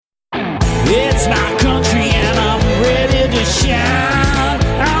It's my country and I'm ready to shine.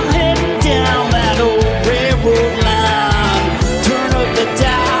 I'm heading down that old railroad line. Turn up the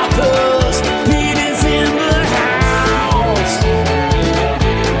dial 'cause Pete is in the house.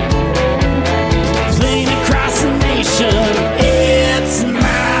 Playing across the nation, it's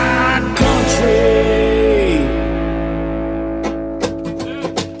my country.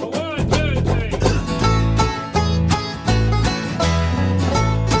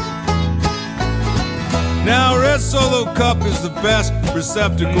 Now, Red Solo Cup is the best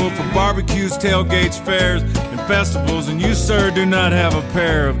receptacle for barbecues, tailgates, fairs, and festivals. And you, sir, do not have a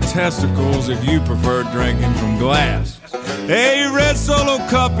pair of testicles if you prefer drinking from glass. A Red Solo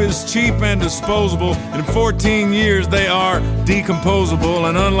Cup is cheap and disposable. In 14 years, they are decomposable.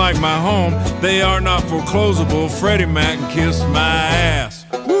 And unlike my home, they are not foreclosable. Freddie Mac kissed my ass.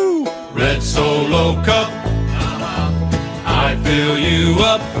 Woo! Red Solo Cup, I fill you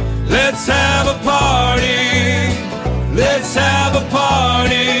up. Let's have a party. Let's have a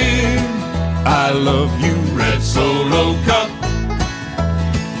party. I love you, Red Solo Cup.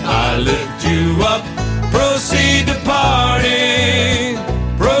 I lift you up. Proceed to party.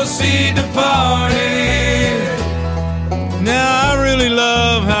 Proceed to party. Now, I really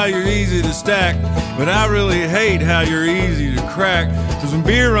love how you're easy to stack, but I really hate how you're easy to crack. 'Cause when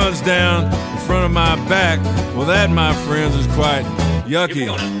beer runs down in front of my back, well, that, my friends, is quite yucky.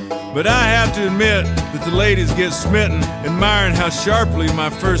 But I have to admit that the ladies get smitten, admiring how sharply my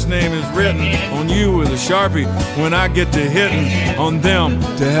first name is written on you with a Sharpie when I get to hitting on them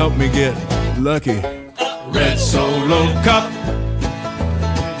to help me get lucky. Red Solo Cup,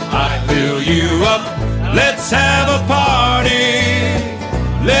 I fill you up. Let's have a party.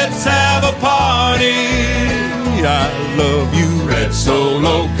 Let's have a party. I love you, Red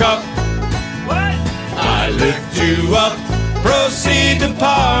Solo Cup. What? I lift you up. Proceed to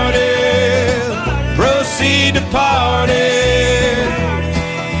party. Proceed to party.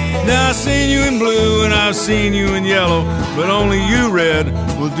 Now, I've seen you in blue and I've seen you in yellow, but only you, Red,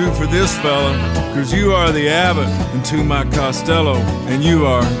 will do for this fella. 'Cause you are the Abbott to my Costello, and you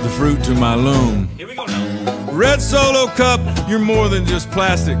are the fruit to my loom. Here we go now. Red Solo Cup, you're more than just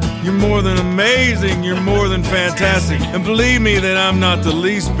plastic. You're more than amazing. You're more than fantastic. And believe me that I'm not the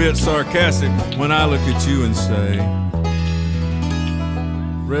least bit sarcastic when I look at you and say,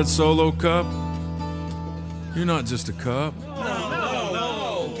 Red Solo Cup, you're not just a cup.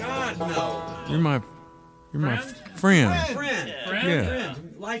 No, God, no. You're my friend. Friend. Yeah.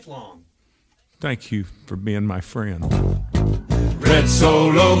 Lifelong. Thank you for being my friend. Red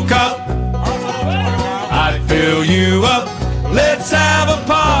Solo Cup, I fill you up. Let's have a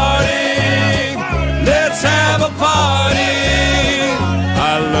party. Let's have a party.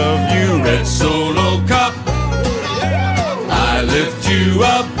 I love you, Red Solo Cup. I lift you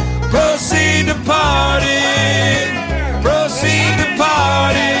up. Proceed to party. Proceed to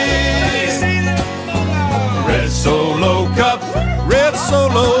party. Red Solo Cup, Red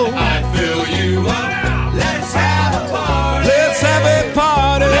Solo. I fill you up. Let's have a party. Let's have a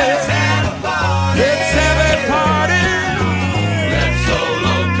party. Let's have a party. Let's have a party. Red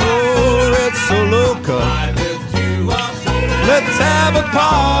Solo Cup. Oh, Red Solo Cup. I lift you up. Let's have a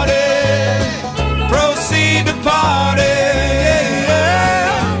party. Proceed to party.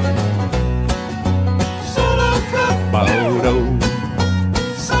 Bodo,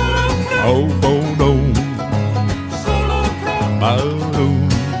 oh bodo, bodo,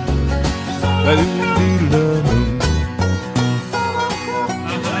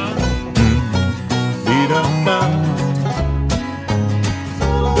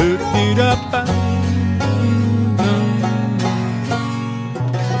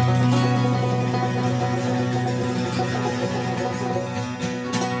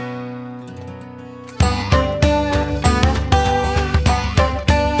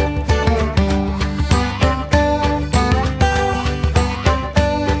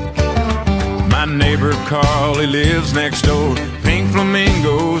 Carl, he lives next door. Pink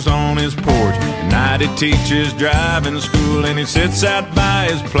flamingos on his porch. At night he teaches driving school, and he sits out by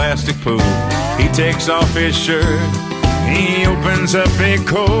his plastic pool. He takes off his shirt, he opens up a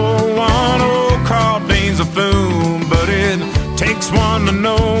cold one. Oh, Carl Dean's a fool, but it takes one to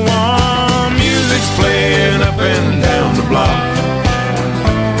know one. Music's playing up and down the block,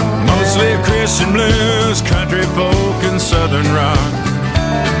 mostly Christian blues, country folk, and southern rock.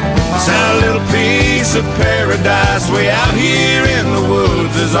 It's a little piece of paradise way out here in the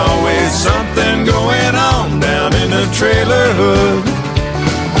woods. There's always something going on down in the TrailerHood.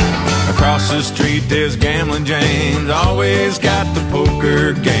 Across the street there's Gambling James, always got the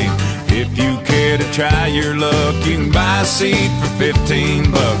poker game. If you care to try your luck, you can buy a seat for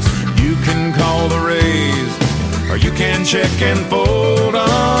 $15. You can can check and fold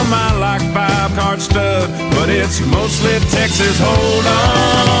on my like 5-card stud, but it's mostly Texas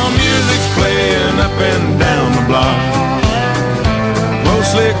Hold'em. Music's playing up and down the block,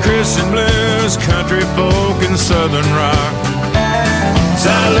 mostly Christian blues, country folk, and southern rock. It's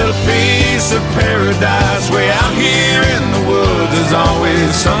a little piece of paradise way out here in the woods. There's always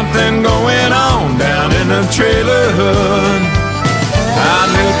something going on down in the trailer hood. I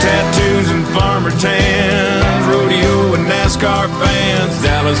knew tattoos and farmer tans, rodeo and NASCAR fans,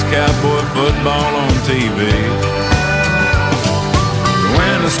 Dallas Cowboy football on TV.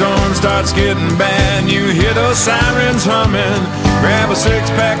 When the storm starts getting bad, you hear those sirens humming. Grab a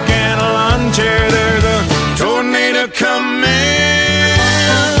 6-pack and a lawn chair, there's a tornado coming.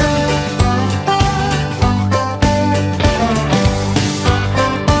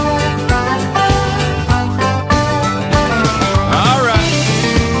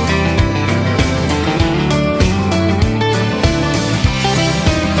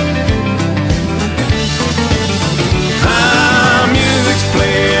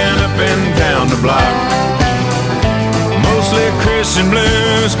 Block, mostly Christian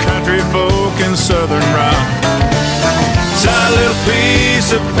blues, country folk, and southern rock. It's a little piece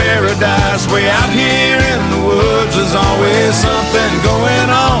of paradise way out here in the woods. There's always something going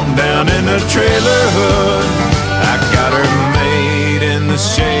on down in the trailer hood. I got her made in the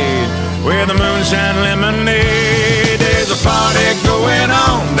shade where the moonshine lemonade. There's a party going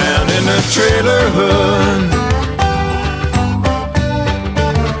on down in the trailer hood.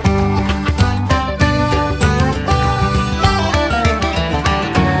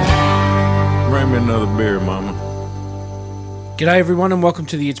 Another beer, Mama. G'day everyone and welcome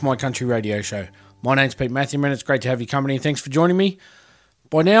to the It's My Country radio show. My name's Pete Matthew and it's great to have your company. Thanks for joining me.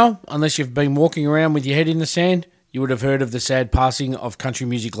 By now, unless you've been walking around with your head in the sand, you would have heard of the sad passing of country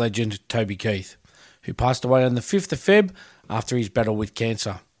music legend Toby Keith, who passed away on the 5th of Feb after his battle with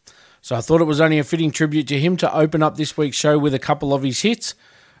cancer. So I thought it was only a fitting tribute to him to open up this week's show with a couple of his hits,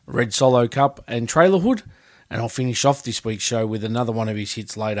 Red Solo Cup and TrailerHood, and I'll finish off this week's show with another one of his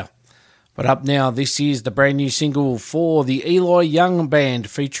hits later. But up now, this is the brand new single for the Eli Young Band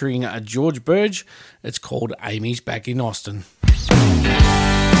featuring George Birge. It's called Amy's Back in Austin.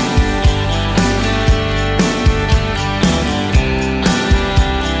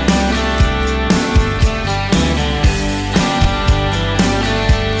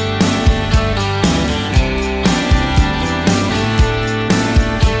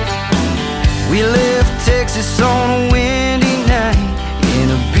 We left Texas on a windy night in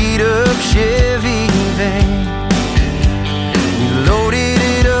a beat-up Chevy van. We loaded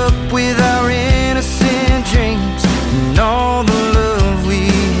it up with our innocent dreams and all the love we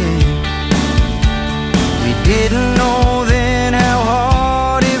had. We didn't know then how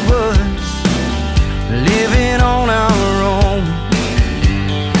hard it was living on our own.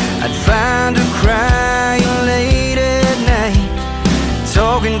 I'd find her crying late at night,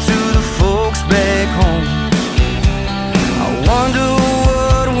 talking to the folks back home. I wonder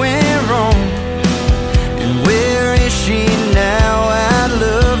what went wrong, and where is she now? I'd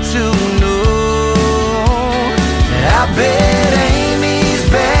love to know. I bet Amy's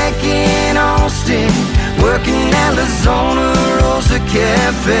back in Austin, working at La Zona Rosa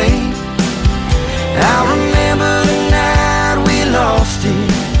Cafe. I remember the night we lost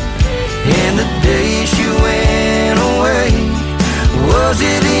it, and the day she went away. Was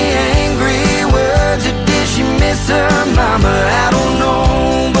it the angry words, or did she miss her mama? I don't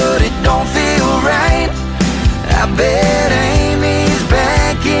know, but it don't feel right. I bet Amy's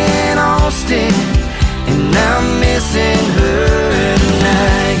back in Austin, and I'm missing her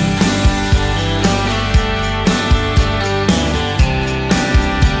tonight.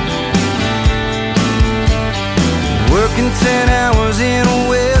 Working 10 hours in a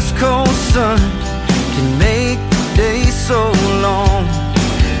West Coast sun can make the day so long.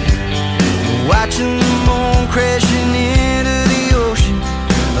 Watching the moon crashing into the ocean,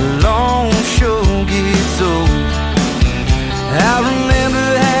 a long show gets old. I remember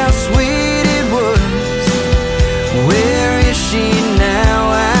how sweet it was. Where is she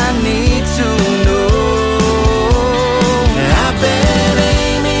now? I need to know. I bet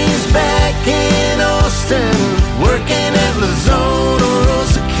Amy's back in Austin, working at La Zona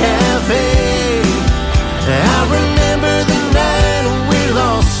Rosa Cafe. I remember the night we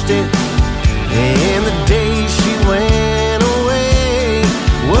lost it, and the day she went away.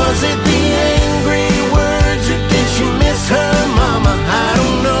 Was it the angry words, or did she miss her mama? I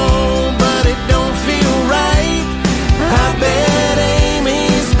don't know, but it don't feel right. I bet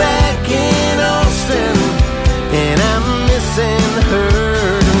Amy's back in Austin, and I'm missing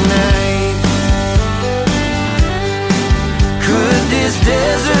her tonight.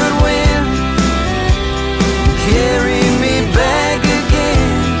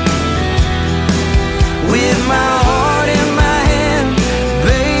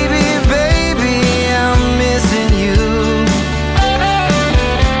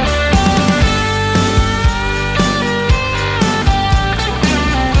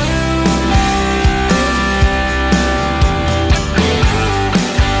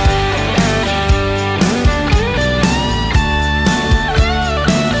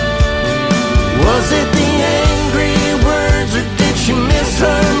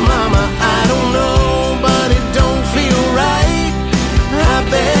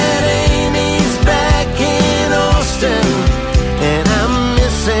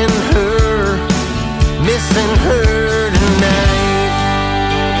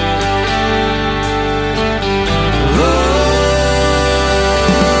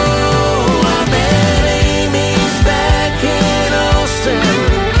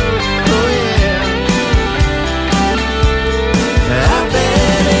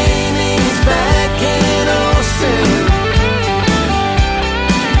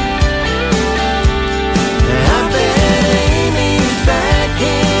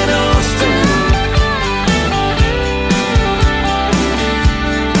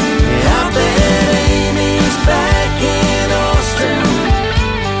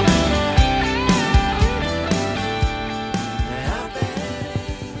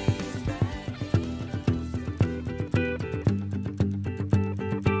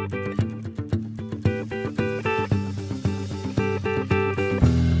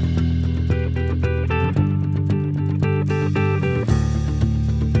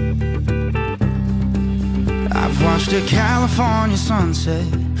 Just a California sunset,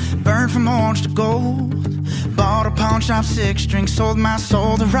 burned from orange to gold. Bought a pawn shop, 6-string, sold my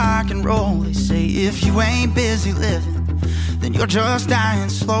soul to rock and roll. They say if you ain't busy living, then you're just dying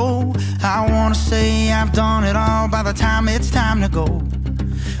slow. I wanna say I've done it all by the time it's time to go.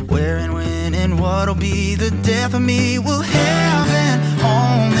 Where and when and what'll be the death of me, will heaven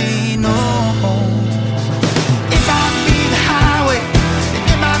only knows. It might be the highway,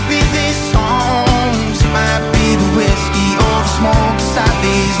 it might be these songs, it might be the whiskey or the smoke inside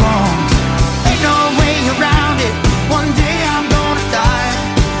these lungs. Ain't no way around it, one day I'm gonna die.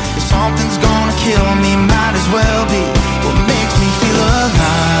 If something's gonna kill me, might as well be what makes me feel alive.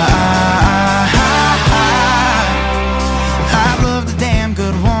 I've loved a damn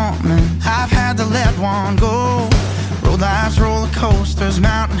good woman, I've had to let one go. Rode life's roller coasters,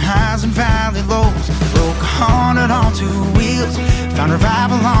 mountain highs and valley lows. Broke a hearted on 2 wheels, found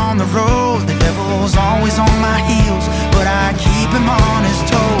revival on the road. The devil's always on my heels, but I keep him on his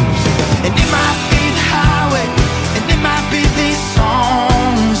toes. And it might be the highway, and it might be these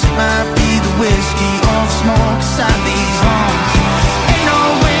songs, it might be the whiskey or the smoke inside these lungs. Ain't no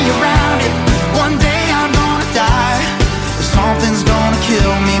way around it, one day I'm gonna die. If something's gonna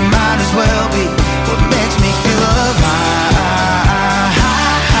kill me, might as well be what makes me feel alive.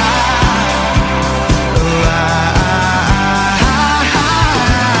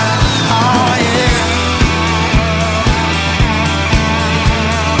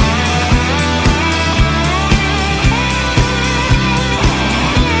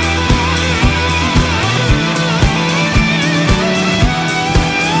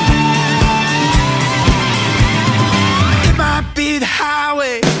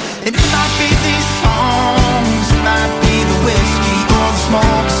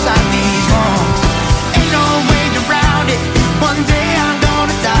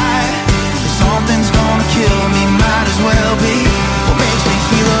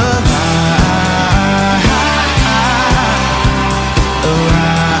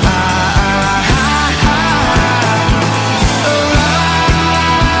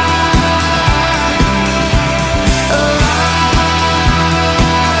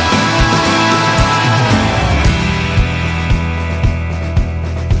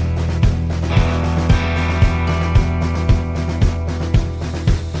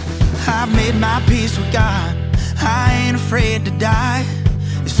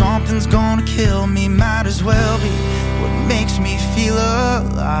 Gonna kill me, might as well be what makes me feel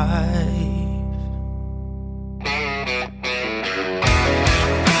alive.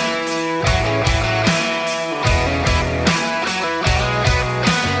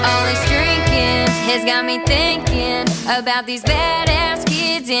 All this drinking has got me thinking about these badass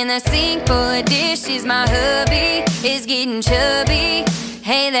kids in the sink full of dishes. My hubby is getting chubby.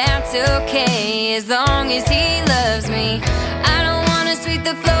 Hey, that's okay as long as he loves me. I don't wanna sweep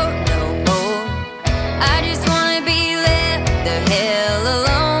the floor no more. I just wanna be left the hell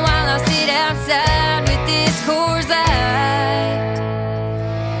alone while I sit outside with this Coors Light.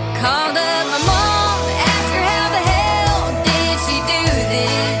 Called up my mom, asked her how the hell did she do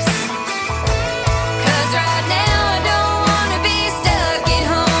this. 'Cause right now I don't wanna be stuck at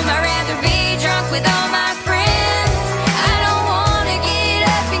home. I'd rather be drunk with all my friends. I don't wanna get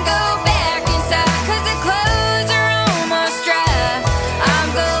up and go back inside 'cause the clothes are almost dry. I'm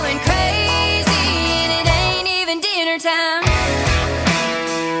going crazy and it ain't even dinner time.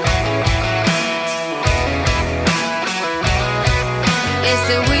 It's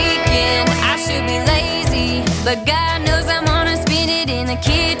the weekend, I should be lazy, but God knows I wanna spend it in the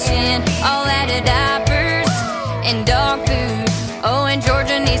kitchen. All out of diapers and dog food. Oh, and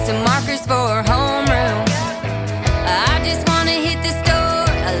Georgia needs some markers for her homeroom. I just wanna hit the store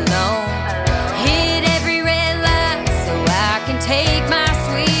alone, hit every red light so I can take my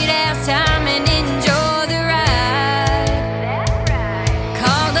sweet ass time and enjoy the ride.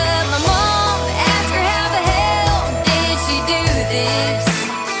 Called up my mom, asked her how the hell did she do this.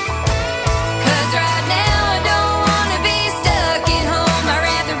 'Cause right now I don't wanna be stuck at home. I'd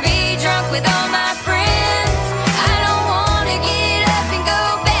rather be drunk with all my friends. I don't wanna get up and go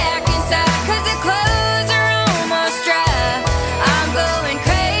back inside 'cause the clothes are almost dry. I'm going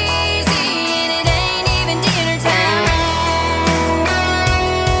crazy and it ain't even dinner time.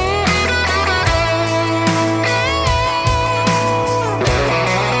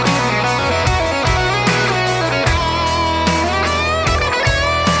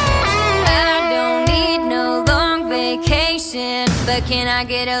 I don't need no long vacation, but can I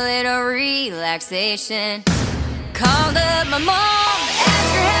get a little relaxation? Called up my mom,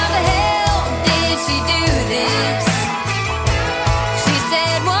 asked her how the hell did she do this. She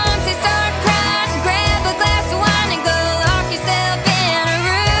said once he started crying, grab a glass of wine and go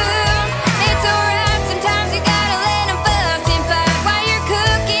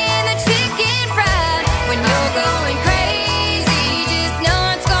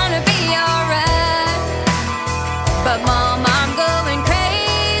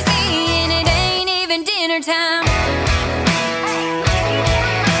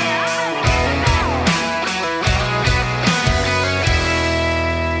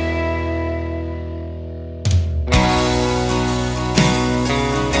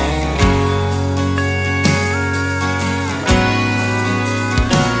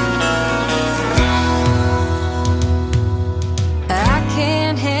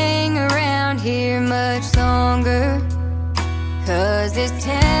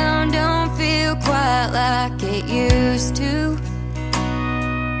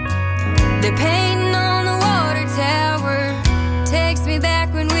They're painting on the water tower. Takes me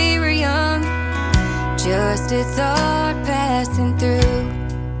back when we were young. Just a thought passing through.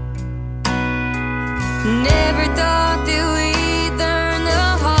 Never thought that we'd learn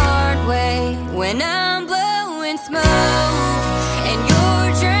the hard way. When I'm blowing smoke and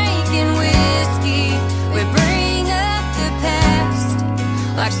you're drinking whiskey, we bring up the past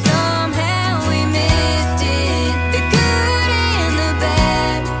like somehow we missed it. The good and the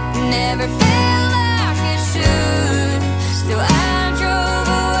bad never felt like it should. So I drove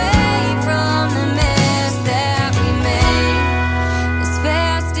away from the mess that we made as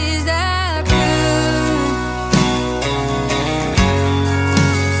fast as I could.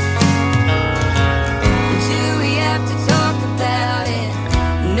 Do we have to talk about it?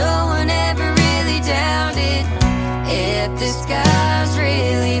 No one ever really doubted if the sky's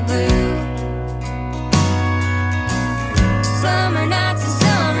really blue. Summer nights and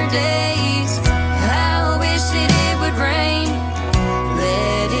summer days, I wish that it would rain.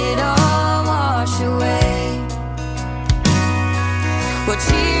 Let it all wash away. Well,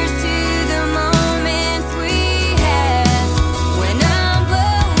 cheers to the moments we had. When I'm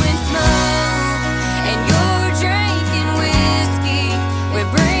blowing smoke and you're drinking whiskey, we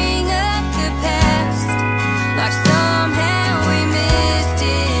bring up the past like somehow we missed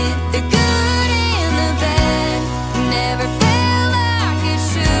it. The good and the bad never felt like it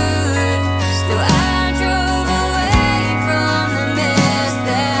should. So I drove away from the mess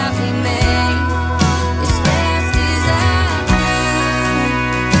that we made as fast as I could.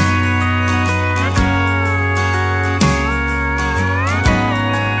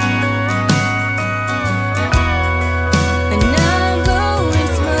 And I'm blowing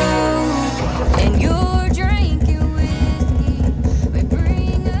smoke and you're drinking whiskey. We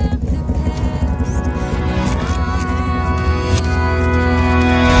bring up the past.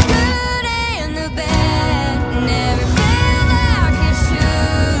 Good and the bad never felt like it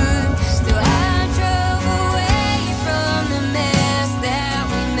should. So I drove away from the mess that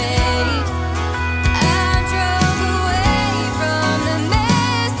we made. I drove away from the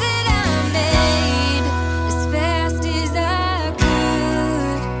mess that I made as fast as I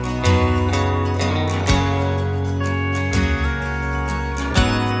could.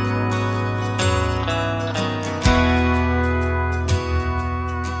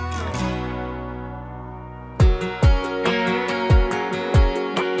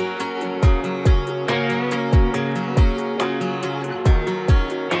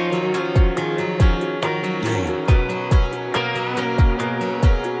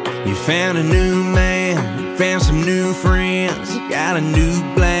 You found a new man, found some new friends, got a new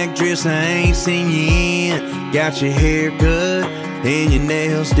black dress I ain't seen you in, got your hair cut and your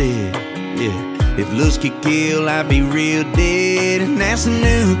nails did. Yeah, if looks could kill, I'd be real dead. And that's a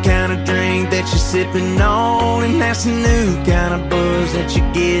new kind of drink that you're sipping on, and that's a new kind of buzz that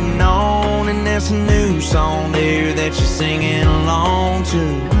you're getting on, and that's a new song there that you're singing along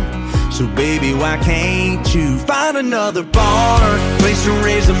to. So baby, why can't you find another bar, place to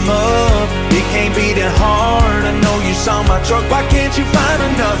raise them up? It can't be that hard. I know you saw my truck. Why can't you find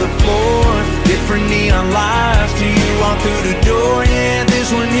another floor? Different neon lights till you walk through the door. Yeah, this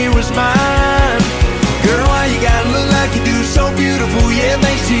one here was mine. Girl, why you gotta look like you do? So beautiful. Yeah,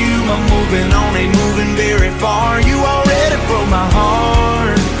 thanks to you, I'm moving on, ain't moving very far. You already broke my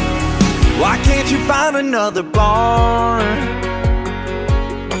heart. Why can't you find another bar?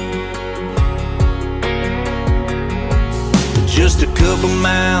 Just a couple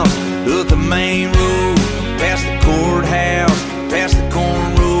miles up the main road, past the courthouse, past the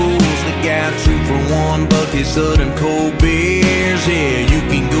cornrows. They got 2 for $1 buckets of them cold beers. Yeah, you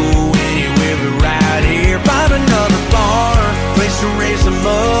can go anywhere but right here. Find another bar, place to raise them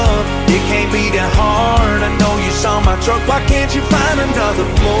up. It can't be that hard. I know you saw my truck. Why can't you find another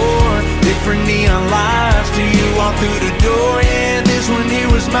floor? Different neon lights till you walk through the door. Yeah, this one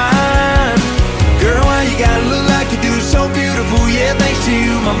here was mine. Girl, why you gotta look like you do? So beautiful, yeah, thanks to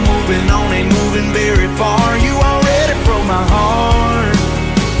you, I'm moving on, ain't moving very far. You already broke my heart.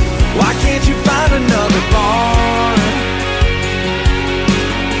 Why can't you find another bar?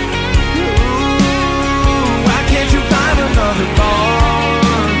 Ooh, why can't you find another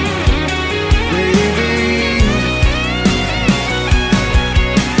bar, baby?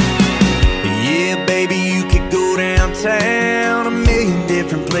 Yeah, baby, you could go downtown, a million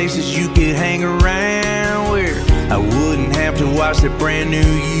different places you could hang around, where I wouldn't have to watch the brand new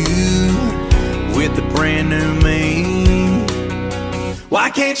you with the brand new me. Why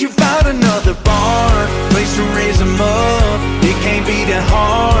can't you find another bar, place to raise them up? It can't be that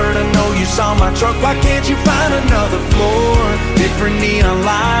hard. I know you saw my truck. Why can't you find another floor? Different neon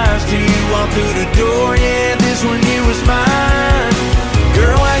lights till you walk through the door, yeah, this one here was mine.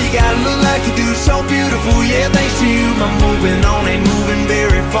 Girl, why you gotta look like you do, so beautiful, yeah, thanks to you. My moving on ain't moving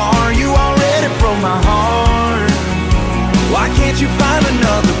very far. You already broke my heart. Why can't you find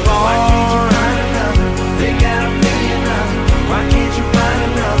another bar? Why can't you find another? They got a million of them. Why can't you find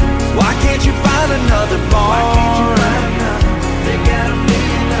another? Why can't you find another bar? Why can't you find another? They got a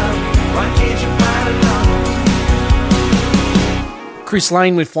million of them. Why can't you find another? Chris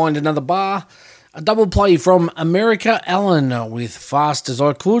Lane with Find Another Bar. A double play from America Allen with Fast As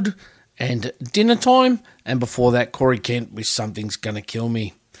I Could and Dinner Time. And before that, Corey Kent with Something's Gonna Kill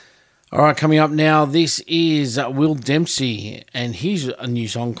Me. All right, coming up now, this is Will Dempsey, and here's a new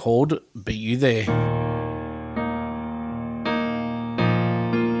song called Beat You There.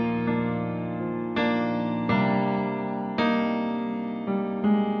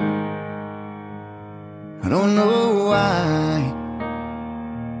 I don't know why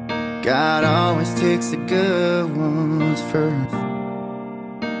God always takes the good ones first.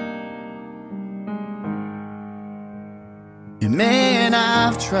 And man,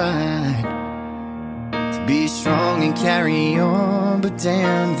 I've tried to be strong and carry on, but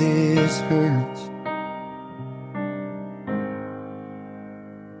damn, this hurts.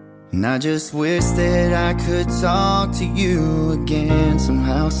 And I just wish that I could talk to you again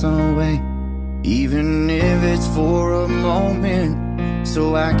somehow, some way, even if it's for a moment,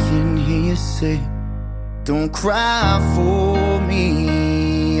 so I can hear you say, don't cry for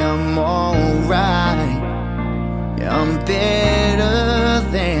me, I'm alright. Yeah, I'm better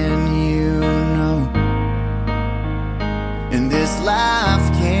than you know. And this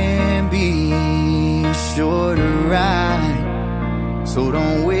life can be short or right, so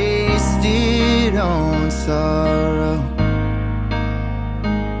don't waste it on sorrow.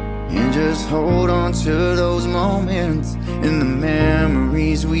 And just hold on to those moments and the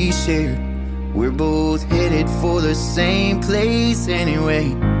memories we shared. We're both headed for the same place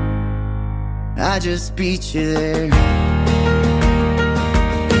anyway. I just beat you there.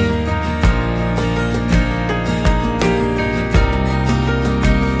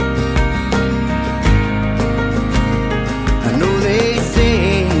 I know they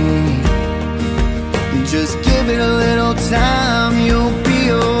say just give it a little time, you'll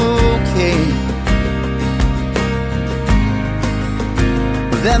be okay.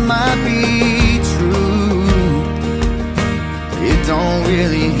 But that might be true. It don't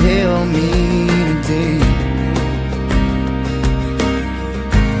really help me.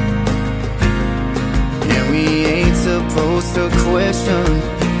 And we ain't supposed to question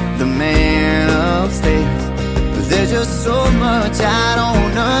the man upstairs, but there's just so much I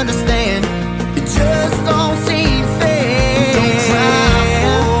don't understand. It just don't seem fair. Don't cry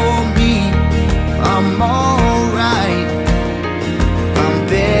for me, I'm alright. I'm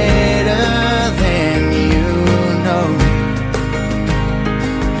better than you know.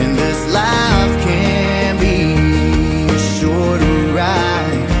 And this life can be short or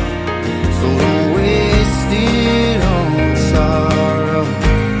right, so don't waste it on sorrow.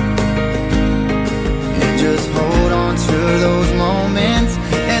 And just hold on to those moments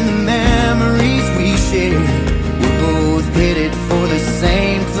and the memories we shared. We're both headed for the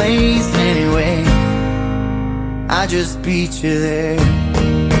same place anyway. I just beat you there.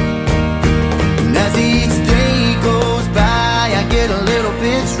 And as each day goes by, I get a little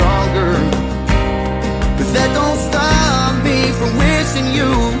bit stronger, but that don't stop me from wishing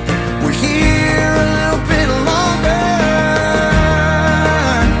you were here a little bit longer.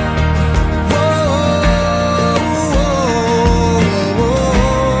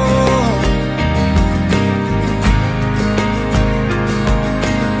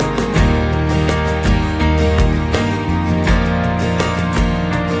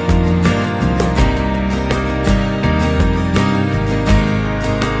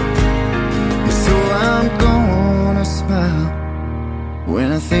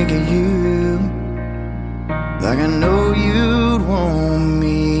 When I think of you, like I know you'd want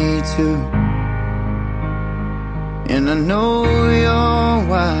me to. And I know you're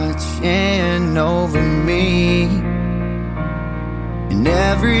watching over me in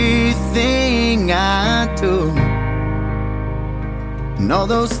everything I do. And all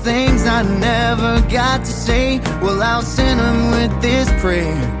those things I never got to say, well, I'll send them with this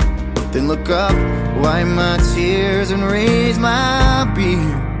prayer. Then look up, wipe my tears and raise my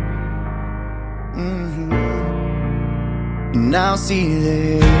beer. And I'll see you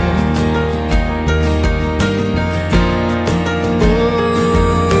there.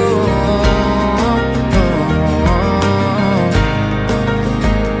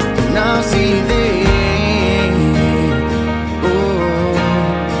 And I'll see you there. Oh,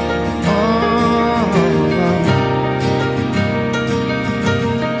 oh.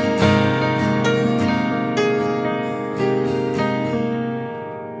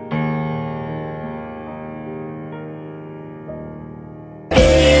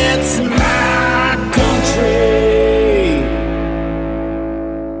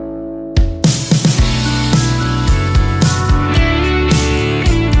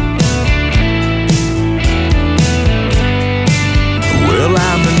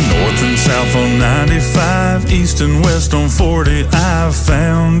 south on 95, east and west on 40. I've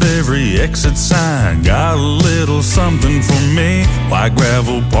found every exit sign, got a little something for me. White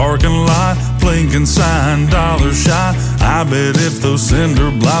gravel parking lot, blinking sign, dollar shy. I bet if those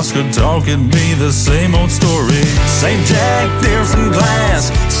cinder blocks could talk, it'd be the same old story. Same jack, different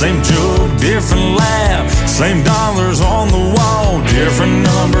glass, same joke, different laugh. Same dollars on the wall, different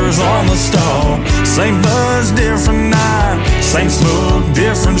numbers on the stall. Same buzz, different night, same smoke,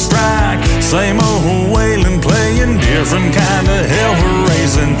 different strike. Same old wailing playing, different kind of hell we're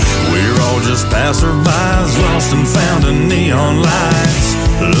raising. We're all just passerbys, lost and found in neon lights,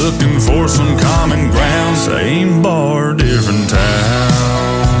 looking for some common ground. Same bar, different town.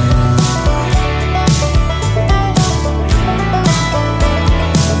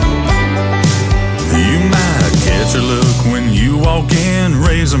 You might catch a look when you walk in,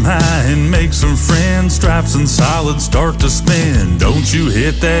 raise them high and make some friends. Stripes and solids start to spin, don't you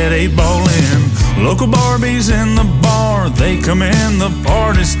hit that 8-ball in. Local Barbies in the bar, they come in, the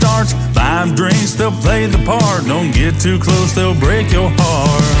party starts. 5 drinks, they'll play the part, don't get too close, they'll break your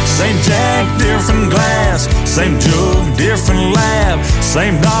heart. Same jack, different glass, same joke, different laugh.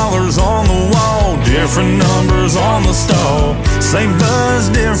 Same dollars on the wall, different numbers on the stall. Same buzz,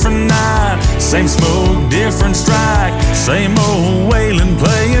 different night, same smoke, different strike. Same old wailing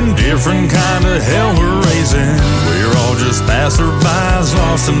playing, different kind of hell we're raising. We're all just passerbys,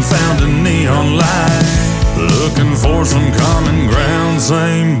 lost and found in neon light, looking for some common ground.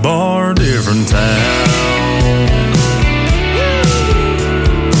 Same bar, different town.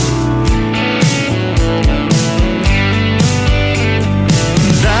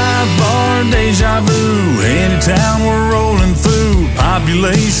 Dive bar, deja vu, any town we're rolling through.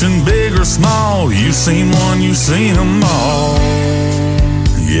 Population big or small, you've seen one, you've seen them all.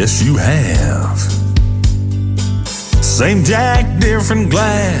 Yes, you have. Same jack, different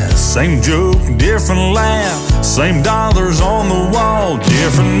glass, same joke, different laugh. Same dollars on the wall,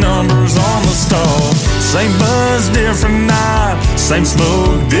 different numbers on the stall. Same buzz, different night, same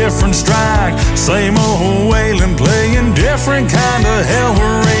smoke, different strike. Same old wailing playing, different kind of hell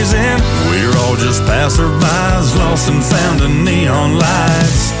we're raising. We're all just passerbys, lost and found in neon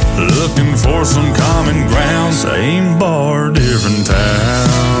lights, looking for some common ground. Same bar, different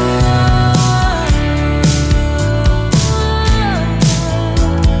town.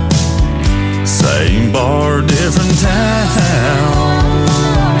 Same bar, different town.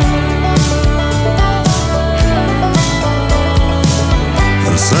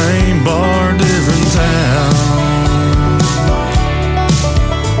 The same bar, different town.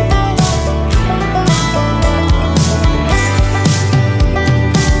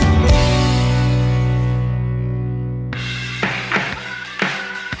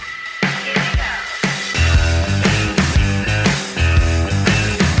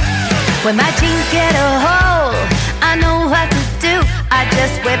 When my jeans get a hole, I know what to do. I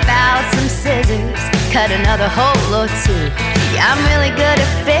just whip out some scissors, cut another hole or two. Yeah, I'm really good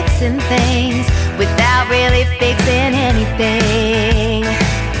at fixing things without really fixing anything.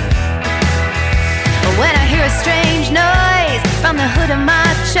 But when I hear a strange noise from the hood of my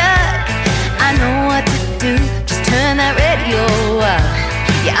truck, I know what to do, just turn that radio up.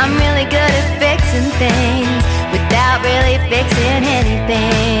 Yeah, I'm really good at fixing things without really fixing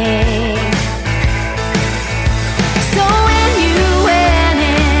anything. So when you went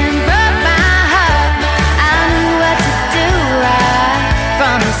and broke my heart, I knew what to do right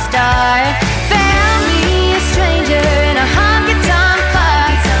from the start. Found me a stranger in a honky-tonk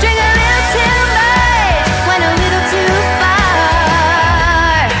park, drink a little too much, went a little too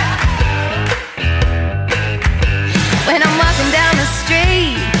far. When I'm walking down the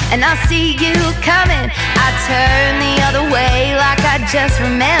street and I see you coming, I turn the other way like I just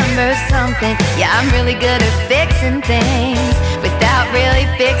remember something. Yeah, I'm really good at fixing things without really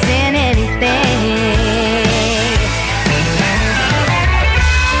fixing anything.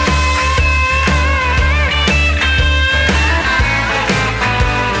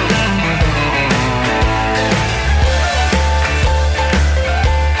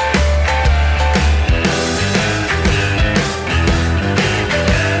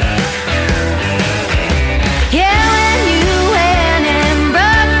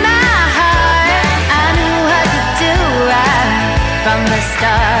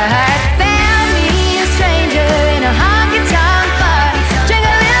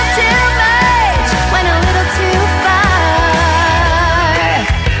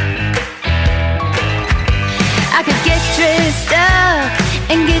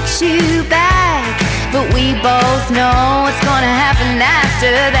 You back, but we both know what's gonna happen after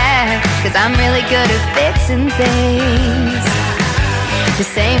that, 'cause I'm really good at fixing things the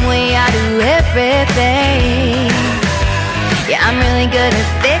same way I do everything. Yeah, I'm really good at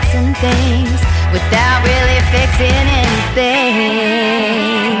fixing things without really fixing anything.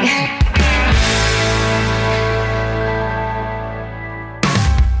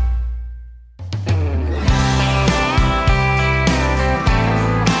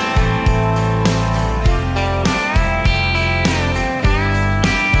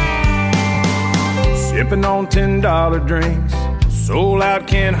 Sipping on $10 drinks, soul out,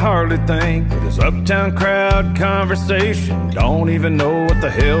 can't hardly think. With this uptown crowd conversation, don't even know what the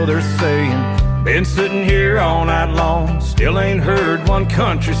hell they're saying. Been sitting here all night long, still ain't heard one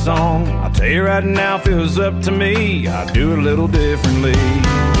country song. I'll tell you right now, if it was up to me, I'd do it a little differently.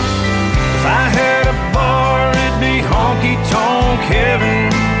 If I had a bar, it'd be honky-tonk heaven.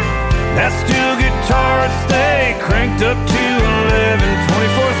 That steel guitar would stay cranked up to 11,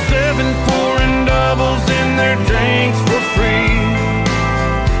 24/7, pouring doubles in their drinks for free.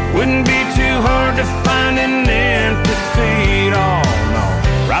 Wouldn't be too hard to find an empty seat, oh no.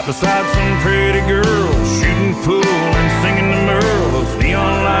 Right beside some pretty girl, shooting pool and singing to Merle. Those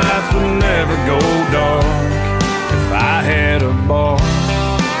neon lights would never go dark if I had a bar.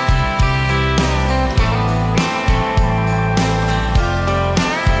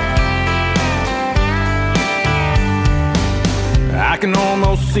 I can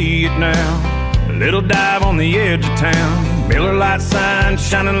almost see it now. A little dive on the edge of town. Miller Lite sign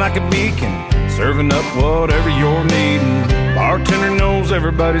shining like a beacon, serving up whatever you're needing. Bartender knows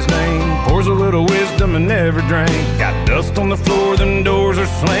everybody's name, pours a little wisdom in every drink. Got dust on the floor, them doors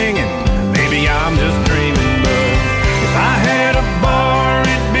are slinging. Maybe I'm just dreaming, but if I had a bar,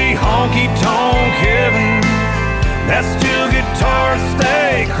 it'd be honky-tonk heaven. That steel guitar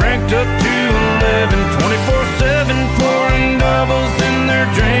stay cranked up to 11, 24/7, pouring doubles in their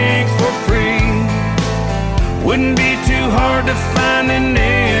drinks for free. Wouldn't be too hard to find an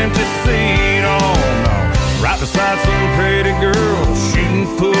empty seat, oh no. Right beside some pretty girl, shooting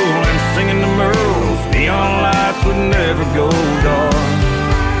pool and singing to Merle. Those neon lights would never go dark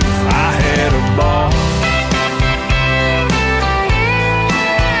if I had a bar.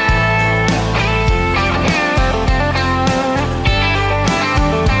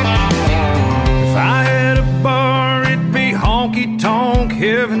 Honky-tonk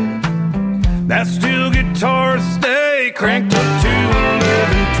heaven. That steel guitar stay cranked up to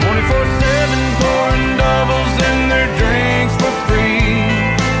 11, 24/7, pouring doubles in their drinks for free.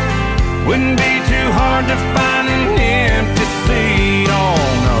 Wouldn't be too hard to find an empty seat, oh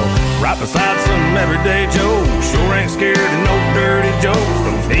no. Right beside some everyday Joe, sure ain't scared of no dirty jokes.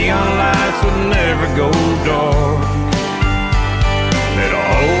 Those neon lights would never go dark. Let a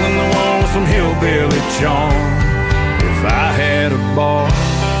hole in the wall, some hillbilly charm. If I had a bar,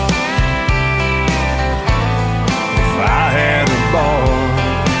 if I had a bar,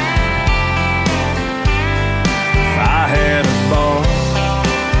 if I had a bar,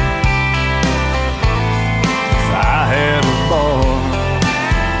 if I had a bar.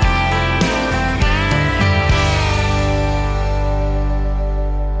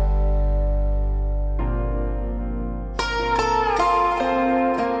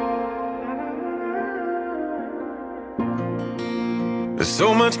 There's so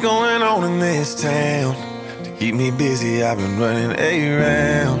much going on in this town. To keep me busy, I've been running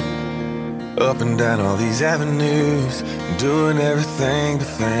around, up and down all these avenues, doing everything but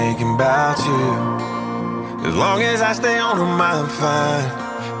thinking about you. As long as I stay on them, I'm fine.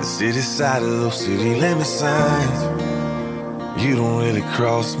 The city side of those city limit signs, you don't really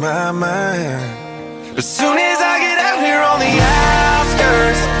cross my mind. As soon as I get out here on the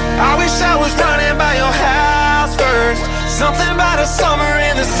outskirts, I wish I was running by your house first. Something about a summer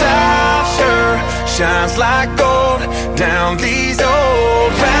in the South sure shines like gold down these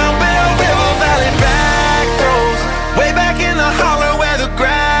old Round Bell River Valley back roads, way back in the holler where the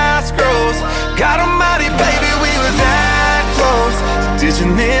grass grows. God almighty, baby, we were that close to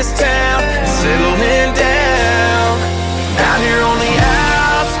ditching this town and settling down out here on the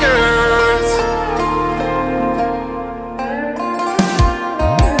outskirts.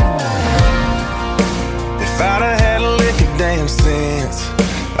 If I'd have had a lick of damn sense,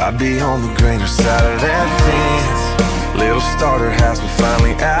 I'd be on the greener side of that fence. Little starter house we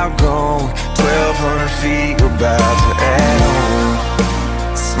finally outgrown, 1,200 feet we're about to add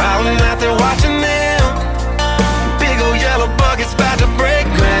on. Smiling out there watching them, big old yellow buckets about to break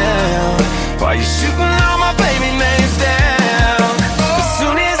ground, while you're shooting all my baby names down. As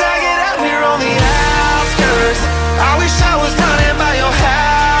soon as I get out here on the outskirts, I wish I was running by your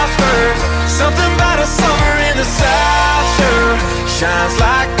house first. Something about a summer in the South sure shines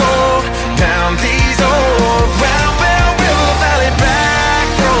like gold down these old Round Bell River Valley back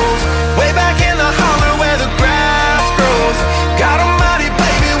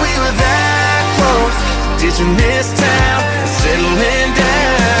ditching this town and settling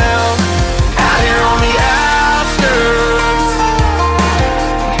down out here on the outskirts.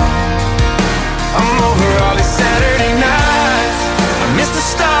 I'm over all these Saturday nights. I miss the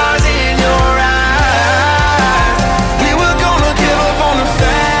stars in your eyes. We were gonna give up on the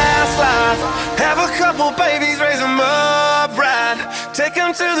fast life, have a couple babies, raise them up right, take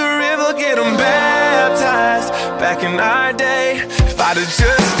them to the river, get them baptized. Back in our day, if I'd have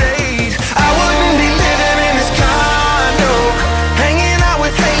just stayed, I wouldn't be living in this condo, hanging out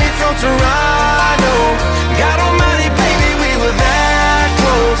with Haley from Toronto. God almighty, baby, we were that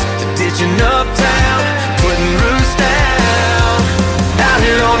close to ditching uptown, putting roots down out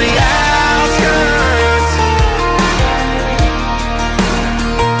here on the outskirts.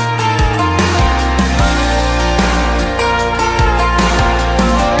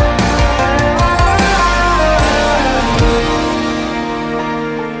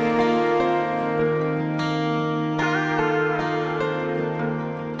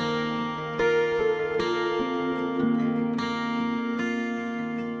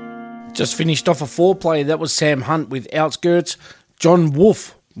 Just finished off a foreplay. That was Sam Hunt with Outskirts, John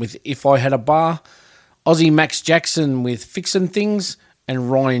Wolfe with If I Had a Bar, Aussie Max Jackson with Fixin' Things,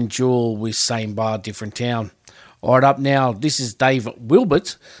 and Ryan Jewell with Same Bar, Different Town. All right, up now, this is Dave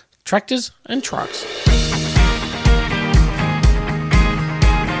Wilbert, Tractors and Trucks.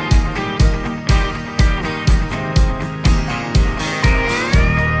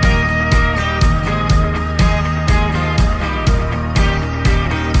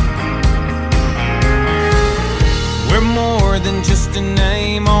 Than just a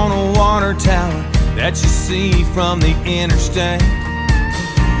name on a water tower that you see from the interstate.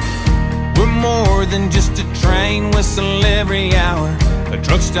 We're more than just a train whistle every hour, a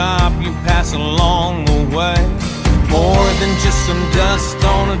truck stop you pass along the way. More than just some dust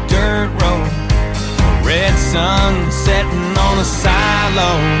on a dirt road, a red sun setting on a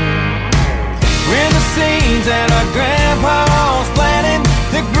silo. We're the seeds that our grandpas planted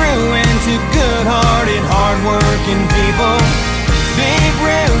that grew into good-hearted, hard-working people. Big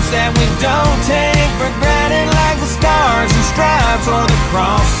roots that we don't take for granted, like the stars and stripes or the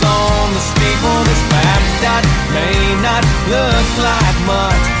cross on the steeple. This map dot may not look like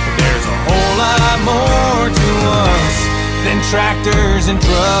much, but there's a whole lot more to us than tractors and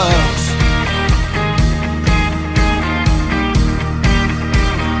trucks.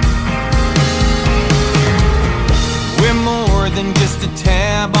 We're more than just a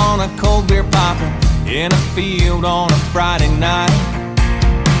tab on a cold beer popping in a field on a Friday night.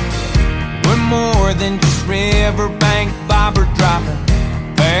 We're more than just riverbank bobber dropping,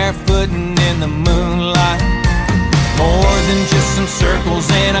 barefooting in the moonlight. More than just some circles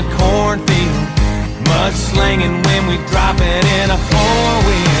in a cornfield, mud slinging when we drop it in a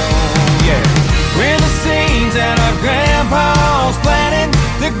four-wheel. Yeah, we're the seeds that our grandpas planted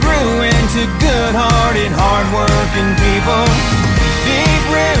that grew into good-hearted, hard-working people. Deep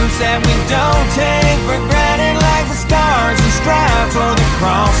roots that we don't take for granted, like the stars and stripes or the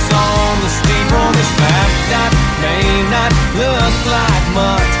cross on the steeple. This map dot may not look like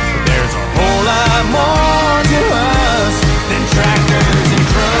much, but there's a whole lot more to us than tractors and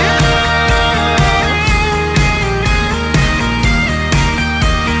trucks.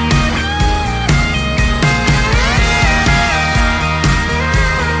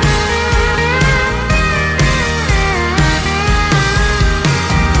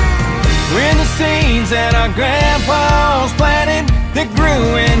 Seeds that our grandpas planted that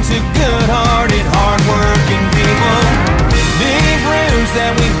grew into good-hearted, hard-working people. Big roots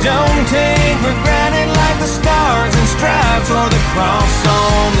that we don't take for granted, like the stars and stripes or the cross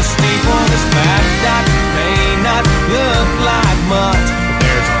on the steeple. This map dot may not look like much, but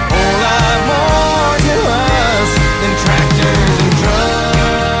there's a whole lot more to us than tractors and trucks.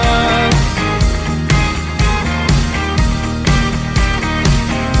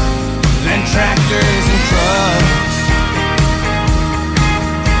 Tractors and trucks.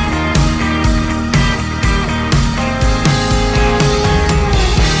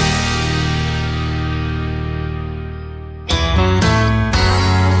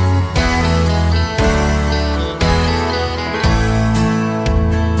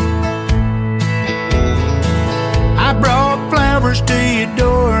 I brought flowers to your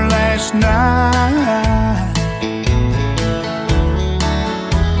door last night.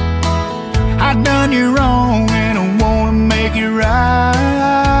 I done you wrong and I wanna make it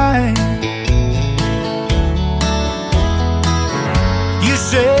right. You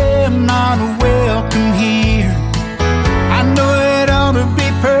say I'm not welcome here. I know it ought to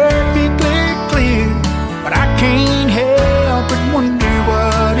be perfectly clear, but I can't help but wonder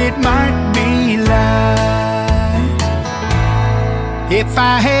what it might be like. If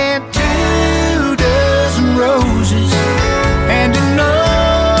I had 2 dozen roses and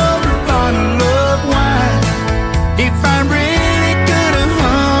another bottle of wine, if I really could have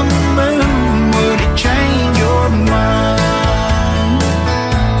hung the moon, would it change your mind?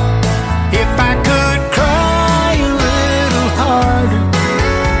 If I could cry a little harder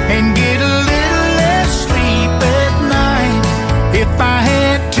and get a little less sleep at night, if I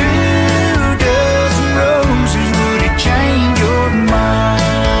had 2 dozen roses, would it change your mind?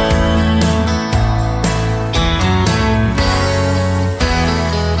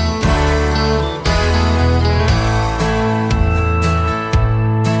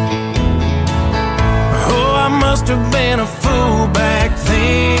 Oh, I must have been a fool back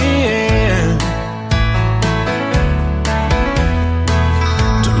then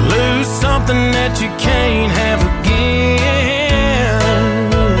to lose something that you can't have again.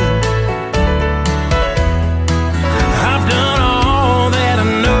 I've done all that I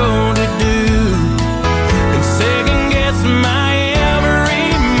know to do and second guess my every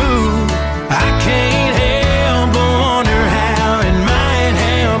move. I can't help but wonder how it might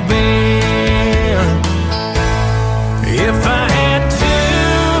have been if I had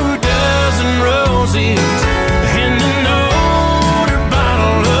 2 dozen roses and an older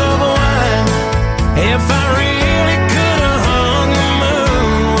bottle of wine. If I really could have hung the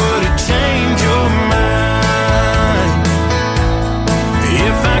moon, would it change your mind?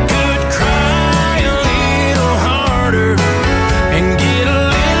 If I could cry a little harder and get a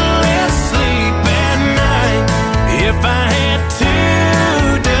little less sleep at night, if I had 2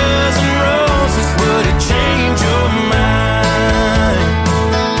 dozen roses, would it change your mind?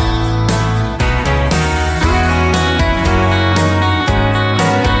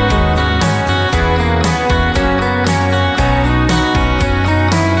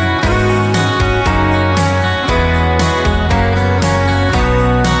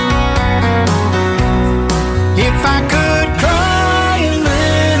 If I could cry a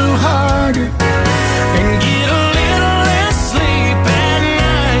little harder and get a little less sleep at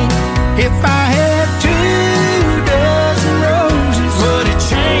night, if I had 2 dozen roses, Would it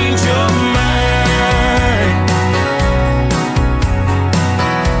change your mind?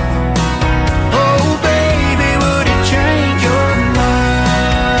 oh baby, would it change your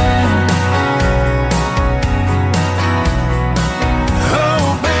mind? Oh,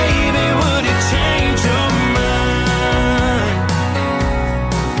 baby, would it change your mind?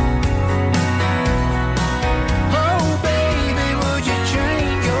 Oh baby, would you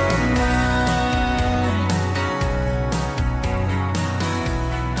change your mind?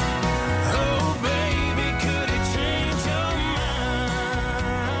 Oh, baby, could it change your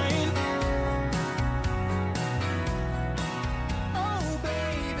mind? Oh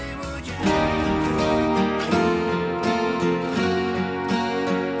baby, would you?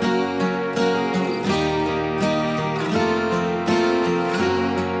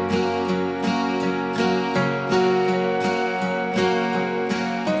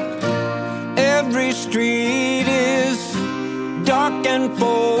 Every street is dark and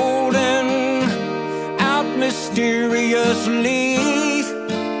folding out mysteriously.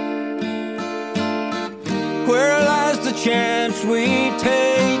 Where lies the chance we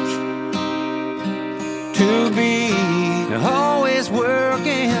take to be always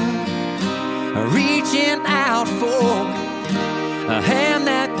working, reaching out for a hand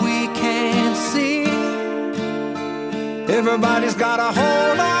that we can't see? Everybody's got a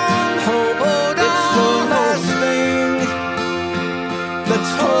hold on, hope it's the last thing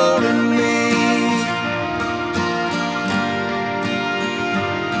that's holding me.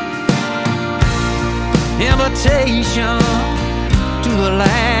 Invitation to the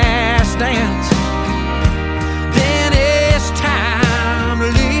last dance, then it's time to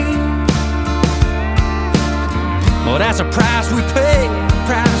leave. Oh, that's a price we pay,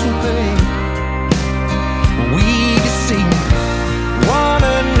 price we pay. We deceive one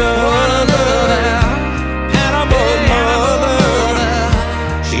another, and our mother,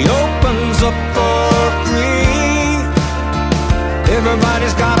 she opens up for free.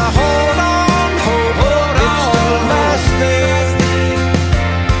 Everybody's got a hold on, hold it's the last thing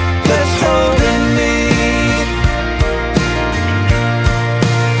that's holding me.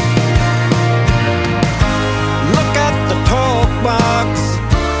 Look at the talk box,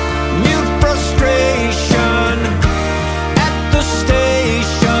 mute frustration at the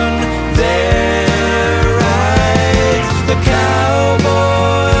station. There rides the cowboy.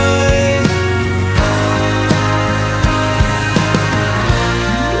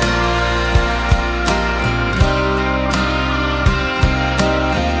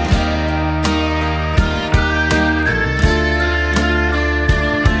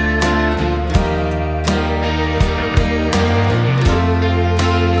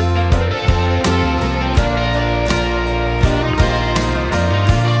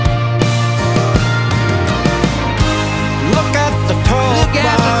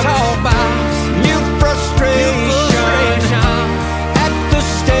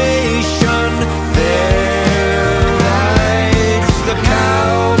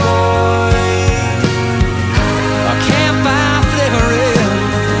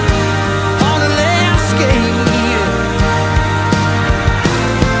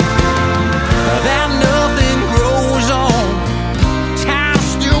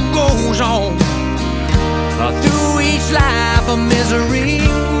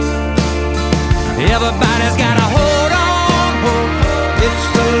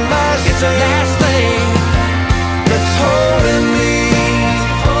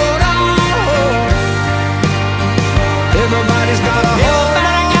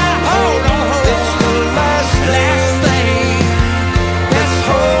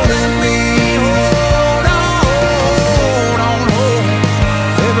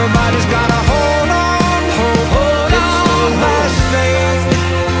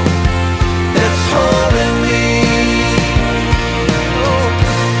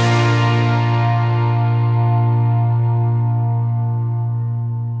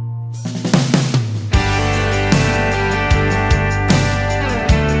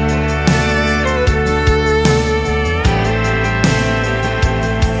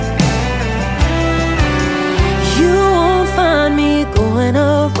 going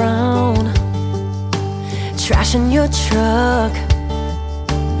around, trashing your truck,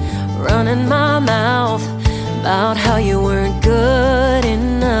 running my mouth about how you weren't good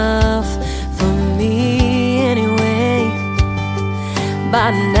enough for me anyway. By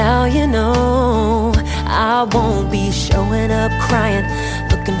now you know I won't be showing up crying,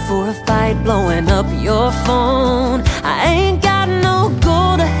 looking for a fight, blowing up your phone. I ain't got no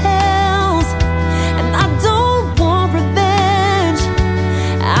go to hells, and I don't want revenge.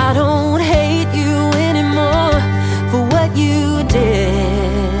 I don't hate you anymore for what you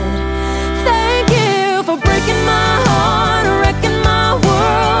did. Thank you for breaking my heart, wrecking my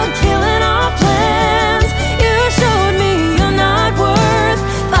world, killing our plans. You showed me you're not worth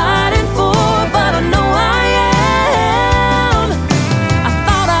fighting for, but I know I am. I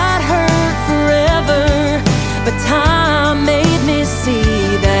thought I'd hurt forever, but time made me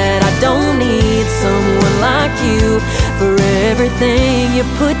see that I don't need someone like you for everything you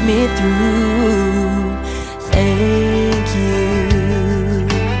put me through. Thank you.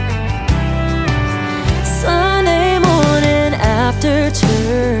 Sunday morning after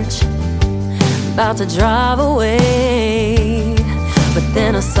church, about to drive away, but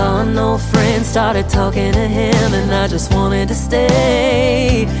then I saw an old friend, started talking to him, and I just wanted to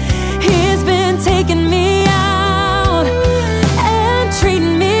stay. He's been taking me out and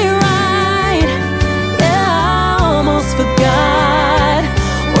treating me right. Yeah, I almost forgot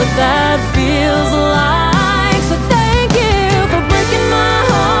what that feels like. So thank you for breaking my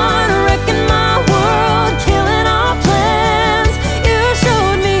heart, wrecking my world, killing our plans. You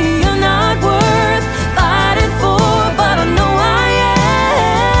showed me you're not worth fighting for, but I know I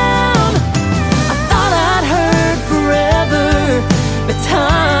am. I thought I'd hurt forever, but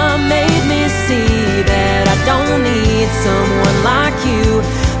time made me see that I don't need someone like you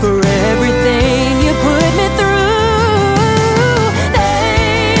for everything you put me through.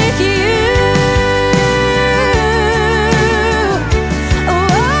 Thank you.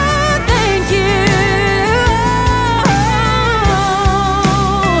 Oh, thank you.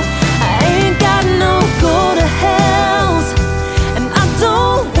 I ain't got no go to hells, and I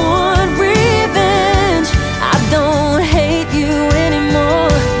don't want revenge. I don't hate you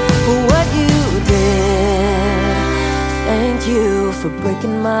anymore for what you did. Thank you for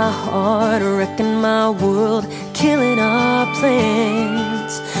breaking my heart, wrecking my world, killing our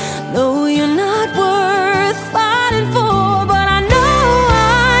plans. No, you're not worth fighting for, but I know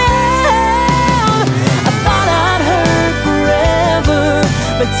I am. I thought I'd hurt forever,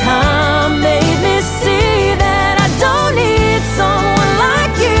 but time made me see that I don't need someone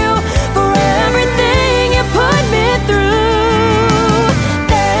like you for everything you put me through.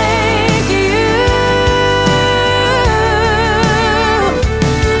 Thank you.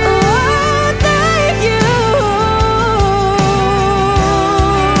 Oh, thank you.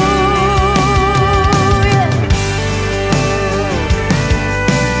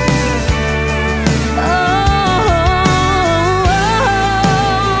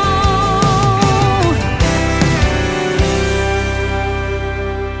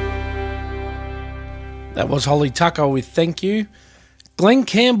 That was Holly Tucker with Thank You. Glen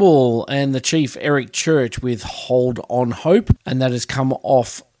Campbell and the Chief Eric Church with Hold On Hope, and that has come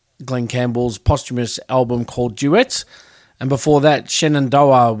off Glen Campbell's posthumous album called Duets. And before that,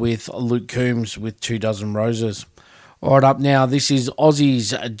 Shenandoah with Luke Combs with 2 Dozen Roses. All right, up now, this is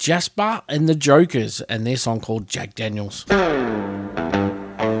Aussie's Jasper and the Jokers and their song called Jack Daniels.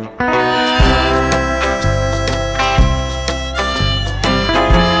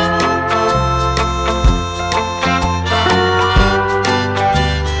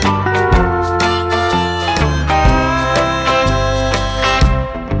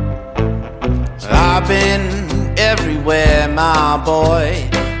 I've been everywhere, my boy.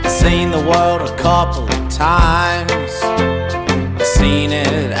 Seen the world a couple of times. Seen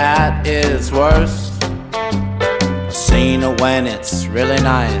it at its worst. Seen it when it's really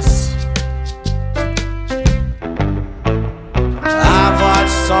nice. I've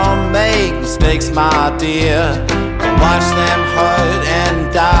watched some make mistakes, my dear. Watch them hurt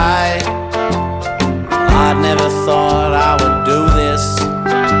and die. I never thought I would do this.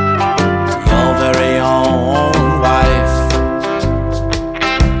 Your very own wife.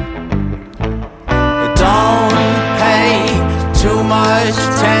 Don't pay too much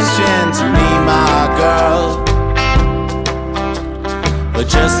attention to me, my girl, but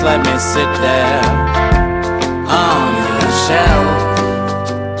just let me sit there on the shelf.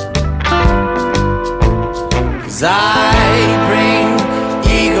 'Cause I bring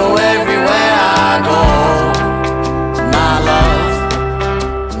ego everywhere I go, my love,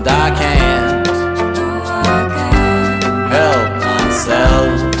 and I can't help myself.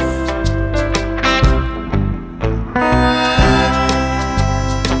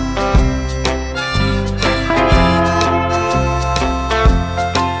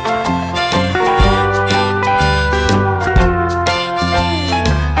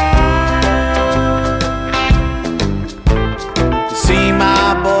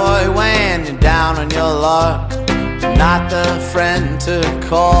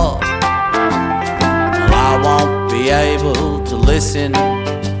 call. Well, I won't be able to listen.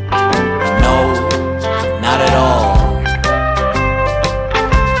 No, not at all.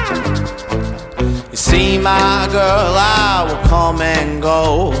 You see, my girl, I will come and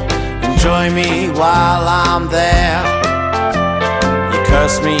go. Enjoy me while I'm there. You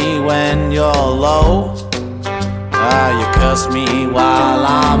curse me when you're low. You curse me while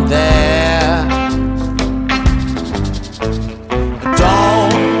I'm there.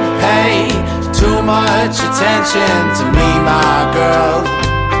 Don't pay too much attention to me, my girl.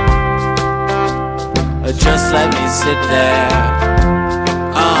 Just let me sit there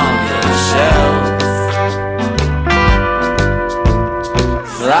on the shelf.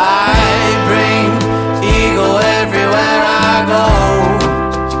 Fly, bring eagle everywhere I go,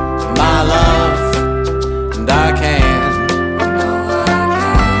 my love, and I can't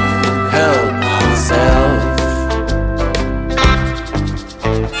help myself.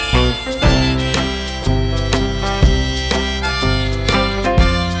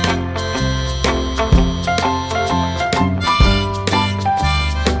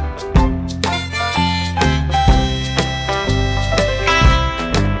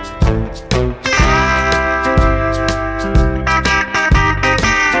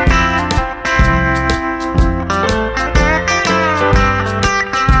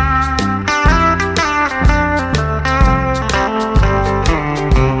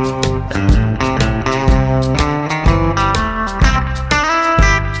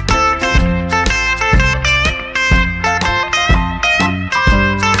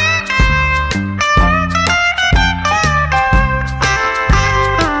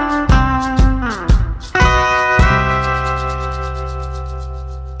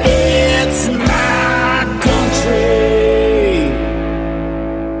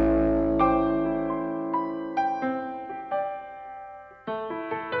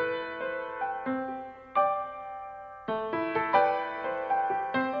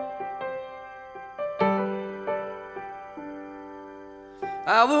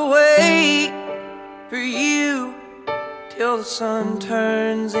 I will wait for you till the sun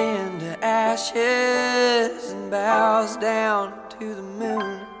turns into ashes and bows down to the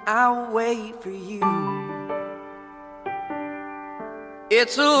moon. I will wait for you.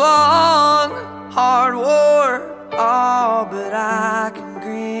 It's a long, hard war, oh, but I can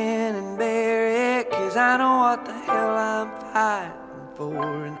grin and bear it, 'cause I know what the hell I'm fighting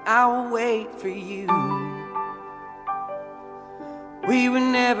for, and I will wait for you. We were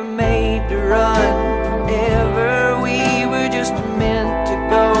never made to run forever. We were just meant to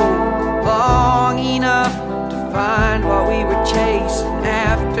go long enough to find what we were chasing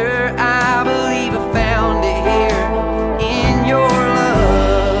after. I believe I found it here in your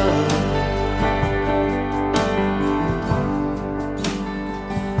love.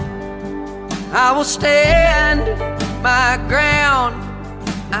 I will stand my ground.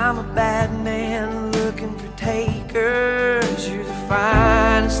 I'm a bad man looking for takers. You're the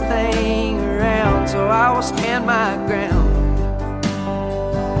finest thing around, so I will stand my ground.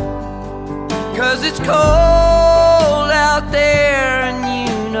 'Cause it's cold out there, and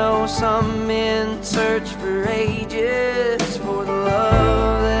you know some men search for ages for the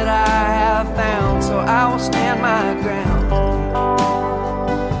love that I have found, so I will stand my ground.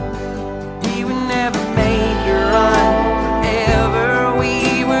 We were never made to run forever.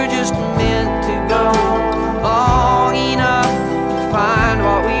 We were just meant to go long enough to find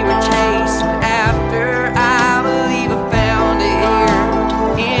what we were chasing after. I believe I found it here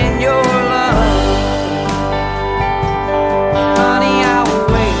in your love. Honey, I will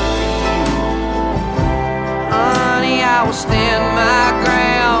wait for you. Honey, I will stand my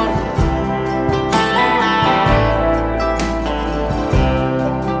ground.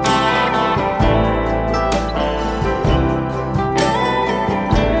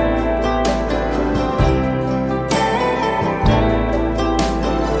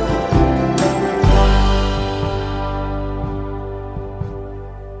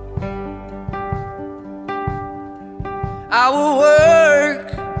 I will work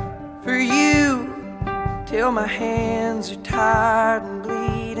for you till my hands are tired and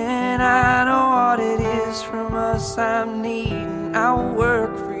bleeding. I know what it is from us I'm needing. I will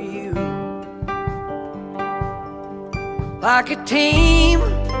work for you like a team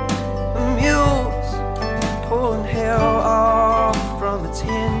of mules pulling hell off from its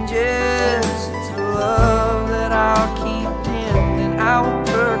hinges. It's the love that I'll keep tending. I will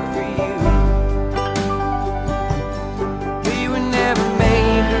work for you. Never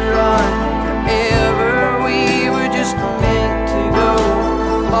made to run forever. We were just meant to go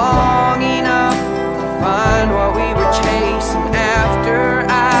long enough to find what we were chasing after.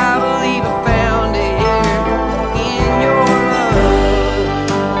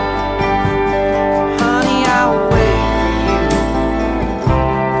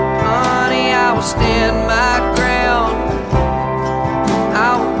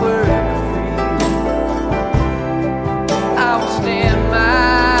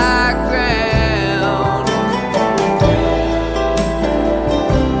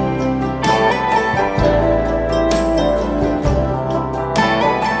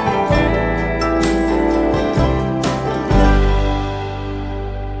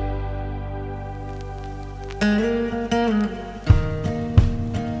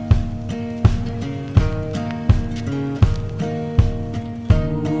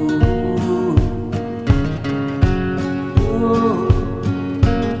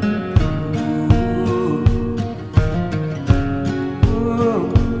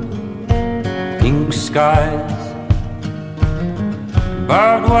 skies.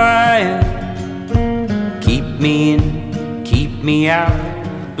 Barbed wire, keep me in, keep me out.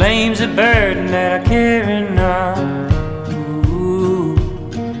 Blame's a burden that I carry now. Ooh.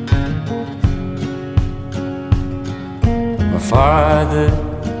 My father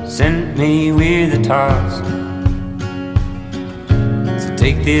sent me with a task. So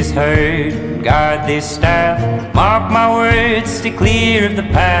take this herd, guard this staff. Mark my words, stay clear of the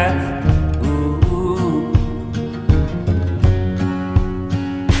path.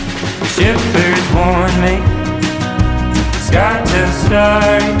 Shepherds warn me, sky tells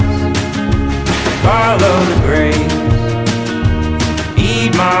stories, follow the graves,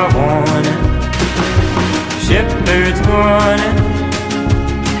 heed my warning. Shepherds warning,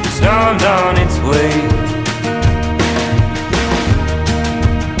 storm's on its way.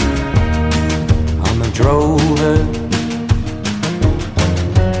 I'm a drover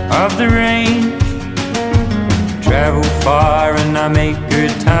of the range. Travel far and I make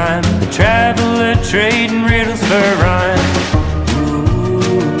good time. A traveler trading riddles for rhymes. Ooh.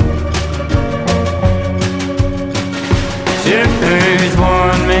 Shepherds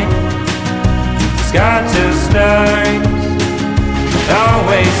warn me, sky tells stories. Don't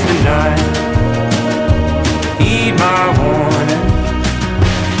waste the night, heed my warning.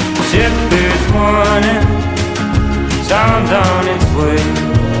 Shepherds warning, storm's on its way.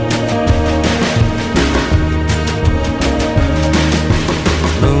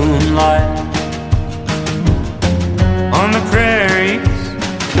 Moonlight on the prairies,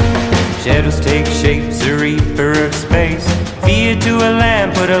 shadows take shapes, a reaper of space. Fear to a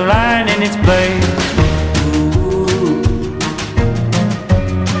lamb, put a line in its place.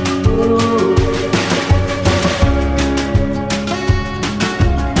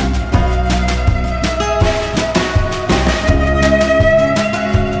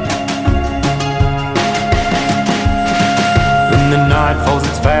 Falls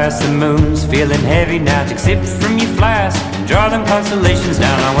its fast, the moon's feeling heavy now. Take sip from your flask and draw them constellations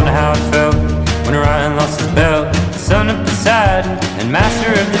down. I wonder how it felt when Orion lost his belt. The sun up beside him and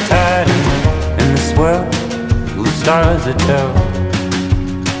master of the tide. And the swell, blue stars that tell.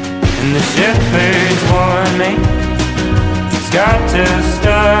 And the shepherds warn me, sky tells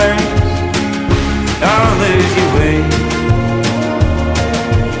stories. Don't lose your way.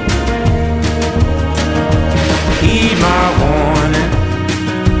 Heed my warning,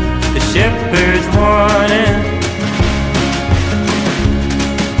 the shepherd's warning.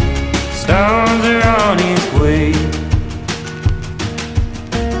 Storms are on his way.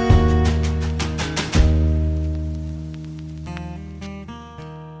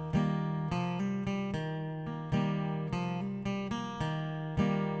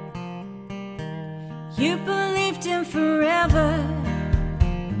 You believed in forever,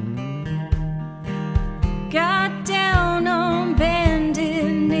 got down on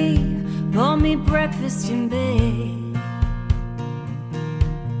bended knee, bought me breakfast in bed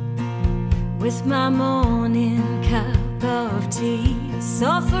with my morning cup of tea.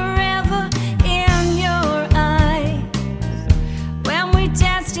 Saw forever in your eyes when we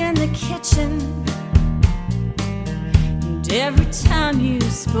danced in the kitchen, and every time you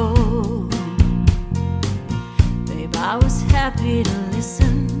spoke, babe, I was happy to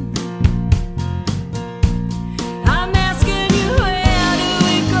listen. I'm asking you, where do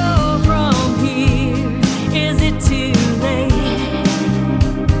we go from here? Is it too late?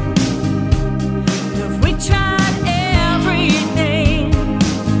 If we tried everything,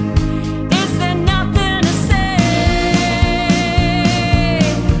 is there nothing to say?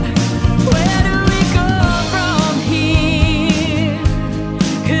 Where do we go from here?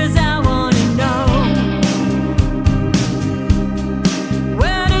 'Cause I wanna know.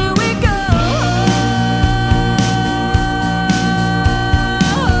 Where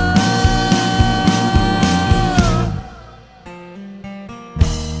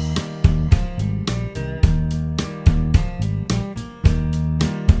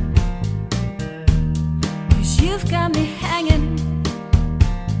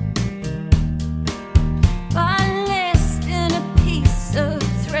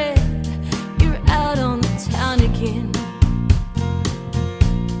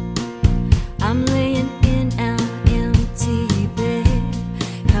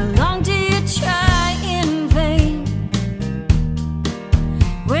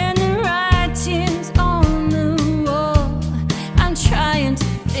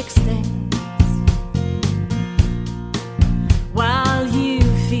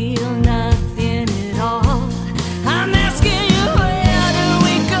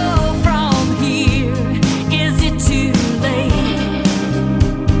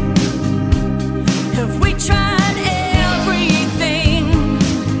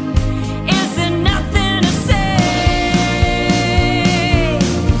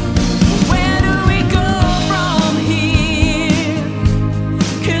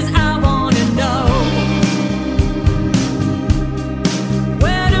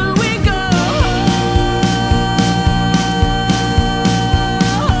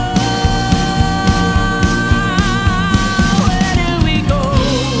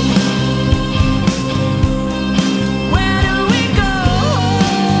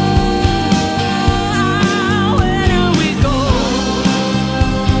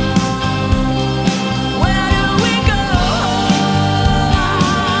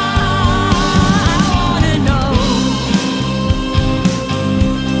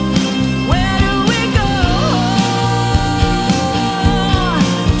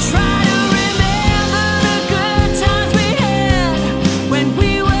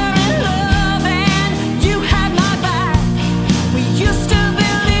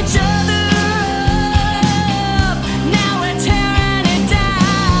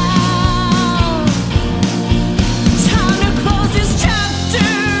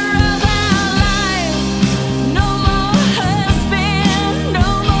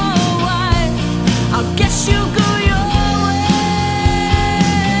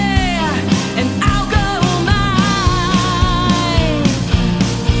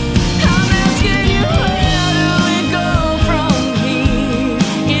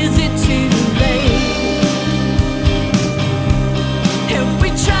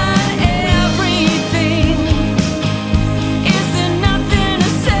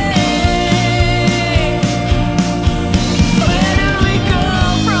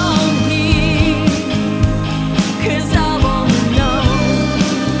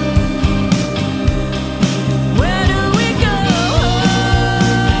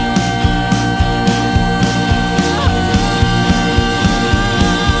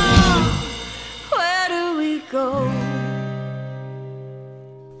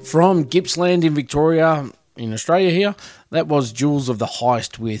From Gippsland in Victoria, in Australia here, that was Jules of the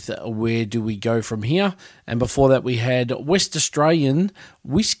Heist with Where Do We Go From Here? And before that we had West Australian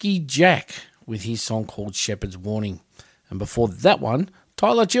Whiskey Jack with his song called Shepherd's Warning. And before that one,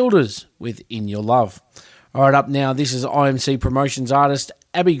 Tyler Childers with In Your Love. All right, up now, this is IMC Promotions artist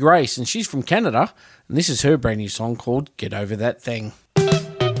Abby Grace, and she's from Canada, and this is her brand new song called Get Over That Thing.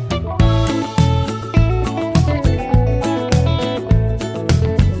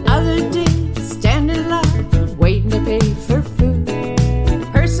 Other day, standing in line, waiting to pay for food.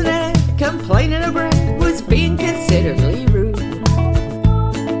 Person had complaining a breath was being considerably rude.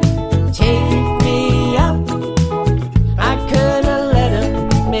 Take me out, I could have let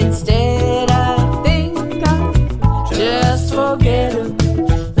him. Instead I think I'll just forget him.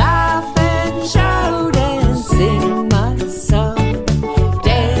 Laugh and shout and sing my song.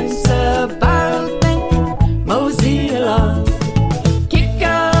 Dance about me, mosey along. Kick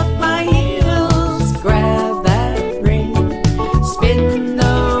off my heels, grab that ring. Spin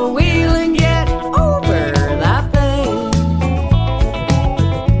the wheel and get over that thing.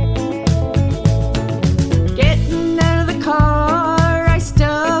 Getting out of the car, I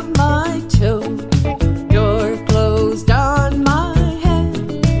stubbed my toe. Door closed on my head.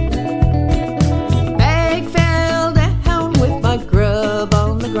 Bag fell down with my grub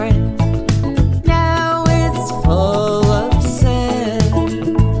on the ground. Now it's full of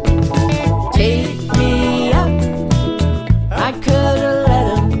sand. Take me out, I could have let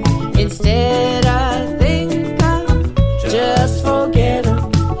him. Instead I think I'll just forget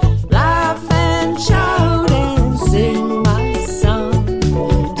him. Laugh and shout and sing my song.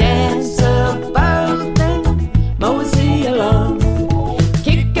 Dance about them, mosey along.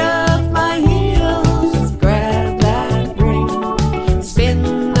 Kick up my heels, grab that ring.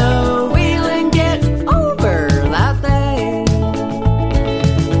 Spin the wheel and get over that thing.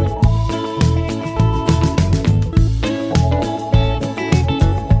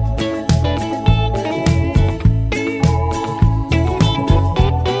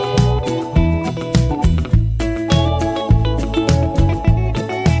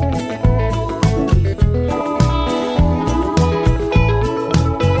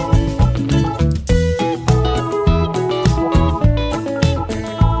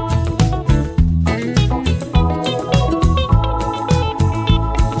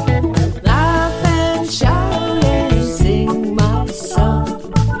 Laugh and shout and sing my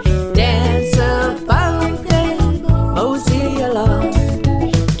song. Dance about them, mosey along.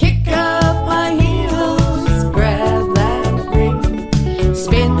 Kick up my heels, grab that ring.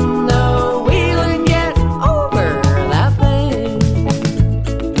 Spin the wheel and get over that thing.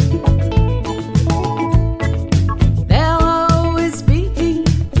 There'll always be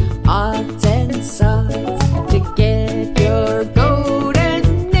odds and sods to get your golden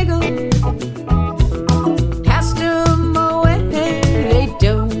nickel. Cast 'em away, they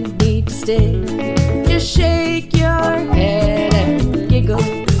don't need to stay. Just shake your head and giggle.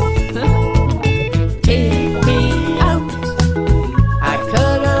 Take me out, I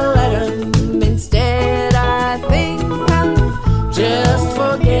could have let him. Instead I think I'll just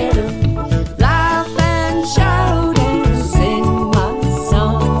forget him. Laugh and shout and sing my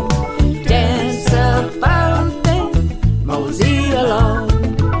song. Dance about them, mosey along.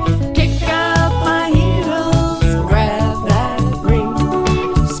 Kick up my heels, grab that ring.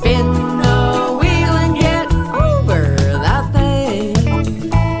 Spin the wheel and get over that thing.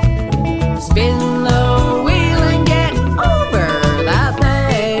 Spin the wheel and get over that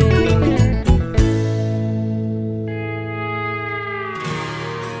thing.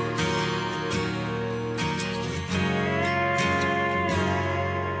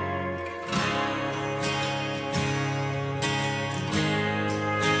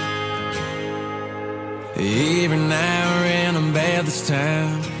 Every now and then I'm bad this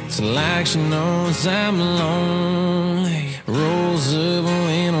time. It's like she knows I'm lonely. Rolls up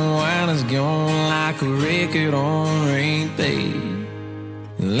when a wine is gone, like a record on repeat.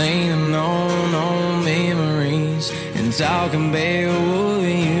 Leaning on memories and talking about what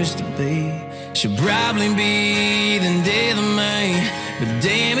we used to be. She'll probably be the death of me, but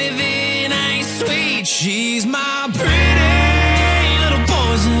damn if it ain't sweet. She's my pretty little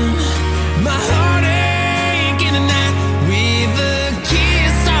poison, my heartache in the night, with a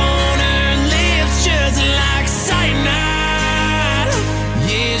kiss on her lips just like cyanide.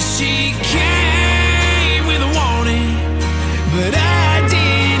 Yeah, she came with a warning, but I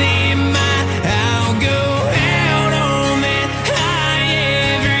didn't mind. I'll go out on that high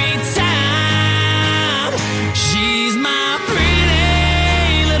every time. She's my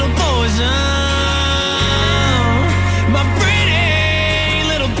pretty little poison.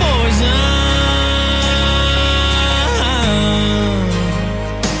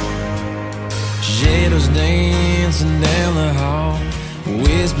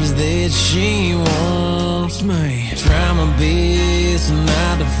 whispers that she wants me. Try my best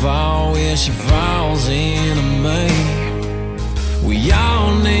not to fall where she falls into me. We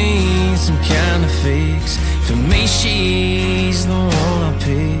all need some kind of fix. For me, she's the one I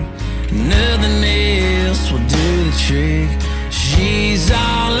pick. Nothing else will do the trick. She's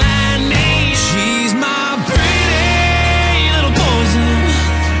all I need. She's my pretty little poison,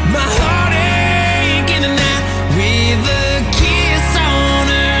 my heartache in the night, with a kiss on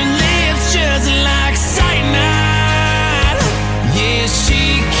her lips just like cyanide. Yeah, she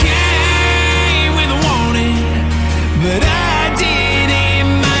came with a warning, but I didn't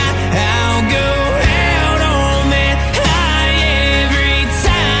mind. I'll go out on that high every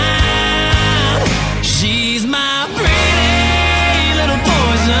time. She's my pretty little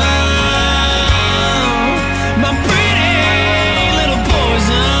poison, my pretty little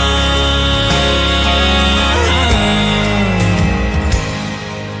poison.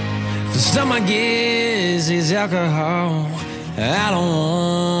 For some, I guess it's alcohol. I don't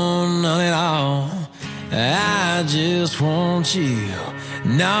want none at all. I just want you.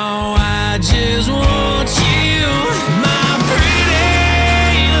 No, I just want you. My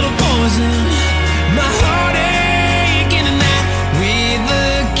pretty little poison, my heartache in the night, with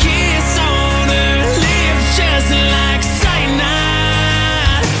a kiss on her lips just like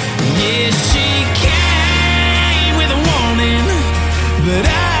cyanide. Yeah, she came with a warning, but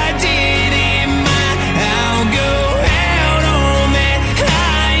I didn't mind. I'll go out on that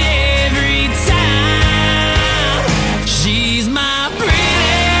high every time. She's my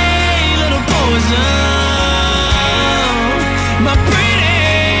pretty little poison, my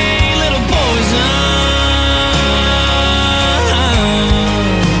pretty little poison.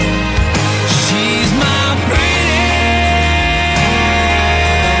 She's my pretty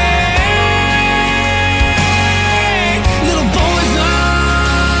little poison.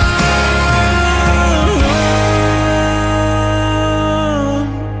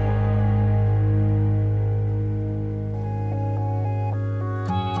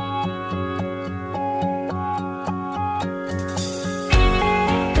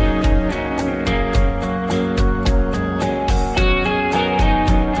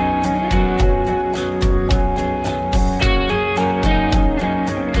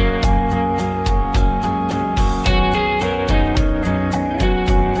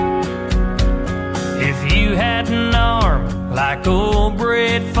 If you had an arm like old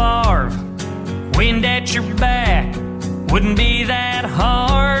Brett Favre, wind at your back, wouldn't be that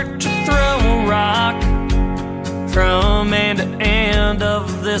hard to throw a rock from end to end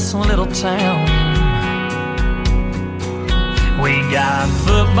of this little town. We got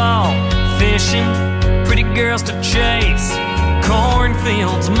football, fishing, pretty girls to chase,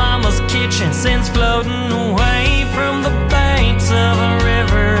 cornfields, mama's kitchen, since floating away from the banks of a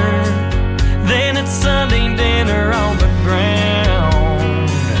river. Then it's Sunday dinner on the ground.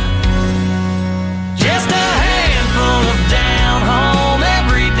 Just a handful of down-home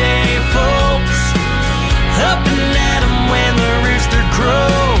everyday folks, up and at 'em when the rooster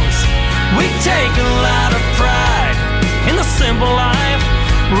crows. We take a lot of pride in the simple life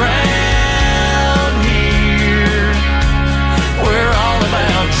round here. We're all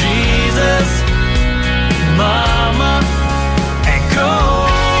about Jesus, mama, and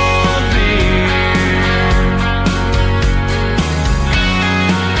cold beer.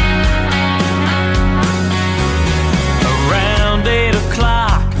 Around 8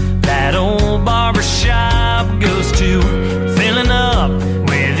 o'clock, that old barber shop goes to filling up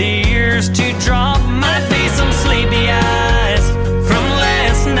with ears to drop. Might be some sleepy eyes from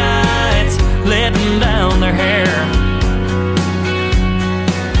last night's letting down their hair.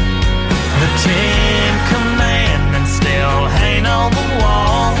 The 10 Commandments still hang on the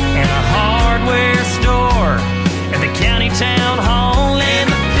wall in a hardware store, at the county town hall, and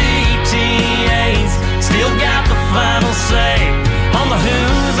the PTA's still got the final say on the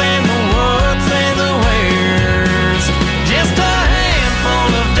who's and the what's and the where's. Just a handful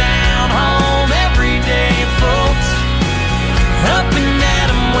of down home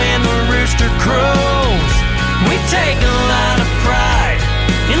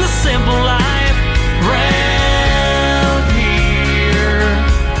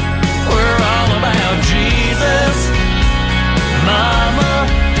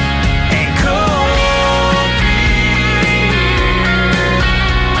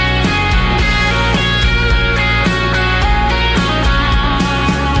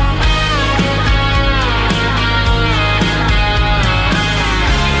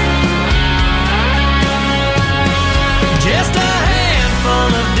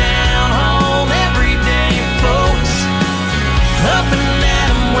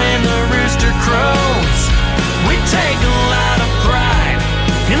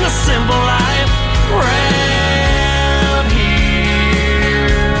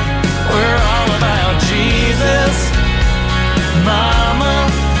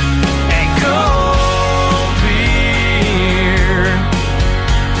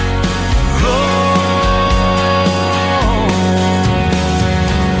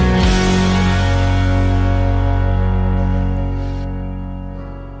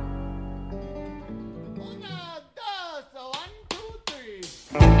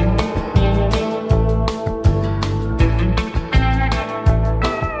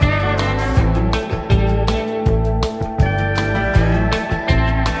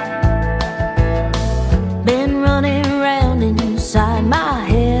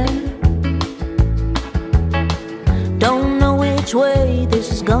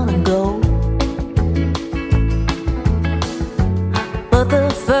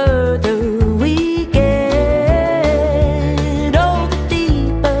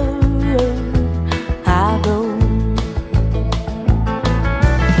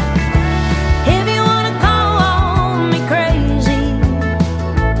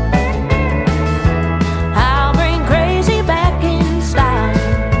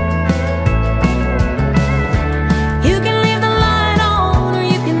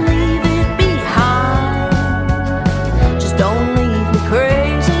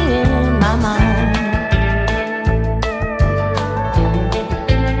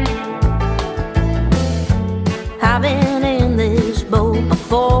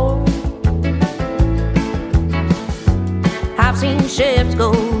ships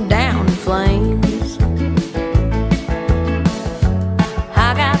go down in flames.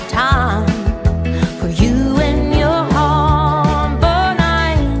 I got time for you and your harm, but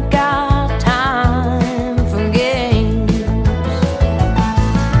I ain't got time for games.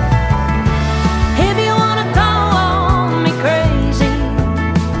 If you wanna call me crazy,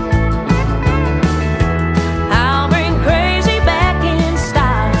 I'll bring crazy back in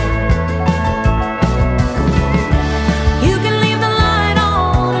style. You can leave the light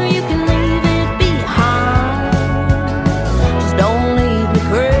on or you can leave it behind. Just don't leave me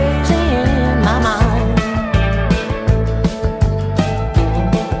crazy in my mind.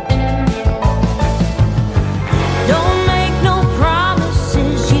 Don't make no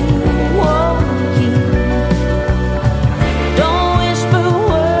promises you won't keep. Don't whisper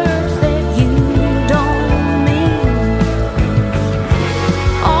words that you don't mean.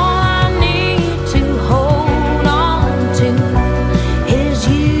 All I need to hold on to is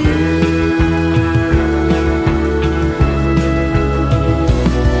you.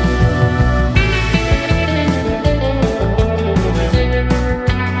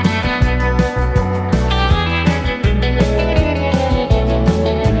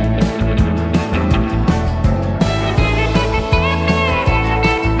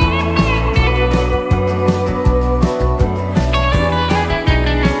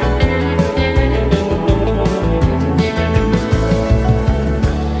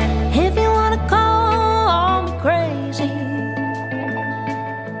 If you wanna call me crazy,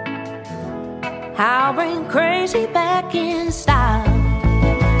 I'll bring crazy back in style.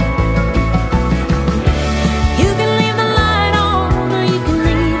 You can leave the light on or you can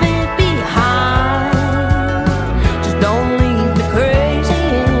leave it behind. Just don't leave me crazy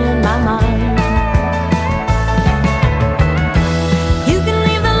in my mind. You can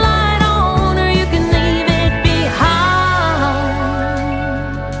leave the light on or you can leave it behind.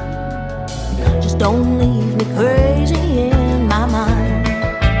 Just don't leave me crazy in my mind.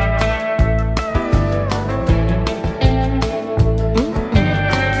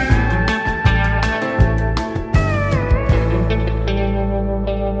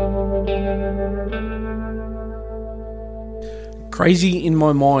 Crazy in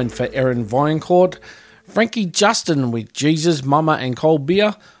My Mind for Erin Viancourt, Frankie Justin with Jesus, Mama and Cold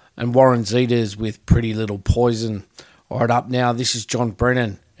Beer, and Warren Zeiders with Pretty Little Poison. All right, up now, this is John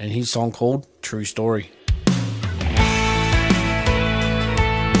Brennan and his song called True Story.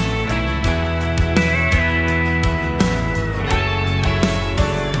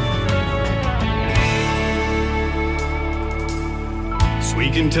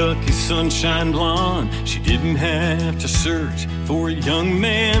 Sweet Kentucky sunshine blonde, she didn't have to search for a young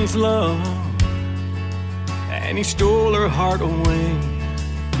man's love, and he stole her heart away,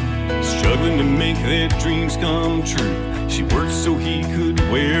 struggling to make their dreams come true. She worked so he could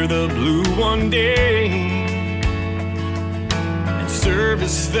wear the blue one day and serve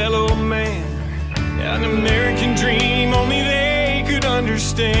his fellow man, an American dream only they could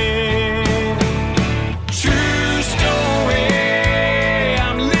understand. True story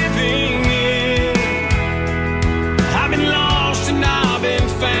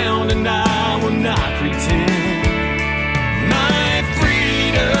and I will not pretend. My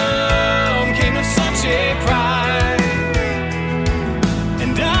freedom came with such a price,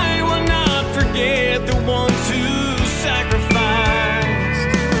 and I will not forget the ones who sacrificed,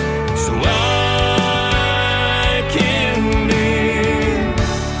 so I can live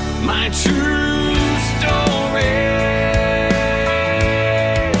my true story.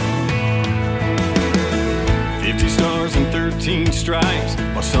 50 stars and 13 stripes.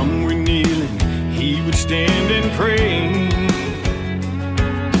 While some were kneeling, he would stand and pray,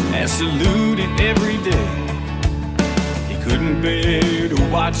 and saluted every day. He couldn't bear to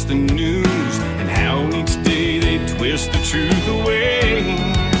watch the news and how each day they'd twist the truth away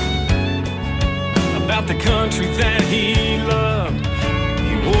about the country that he loved.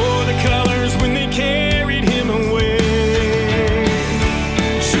 He wore the colors when they carried him away.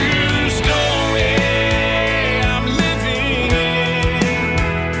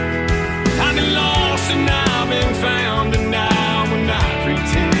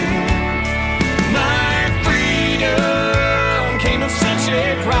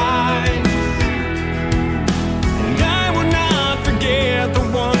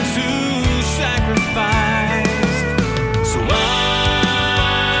 So I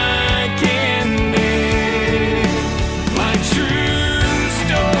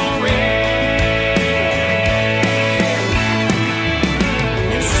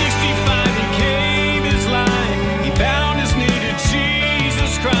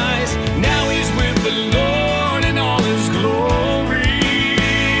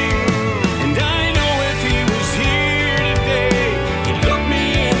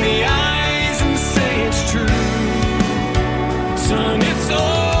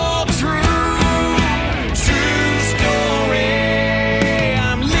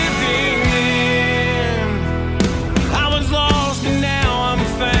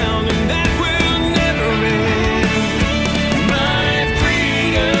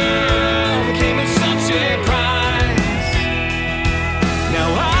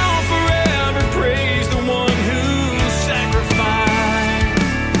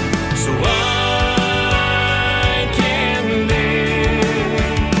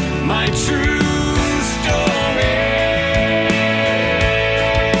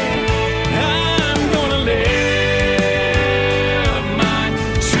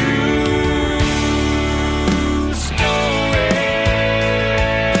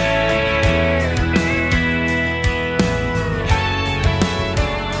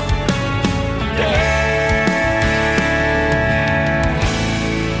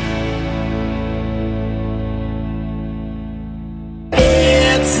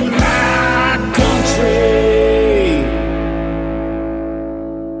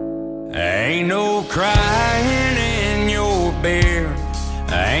Ain't no crying in your beer.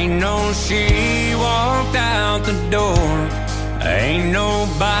 Ain't no she walked out the door. Ain't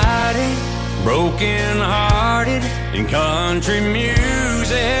nobody broken hearted in country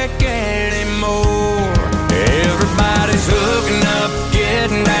music anymore. Everybody's hooking up,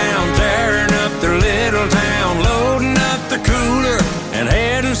 getting down, tearing up their little town, loading up the cooler and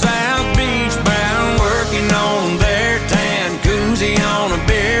heading south beach bound, working on their tan, koozie on a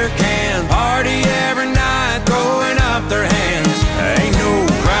beer can, party every night, throwing up their hands. Ain't no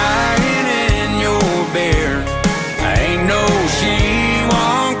crying in your beer. Ain't no she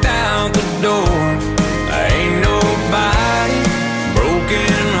walked out the door. Ain't nobody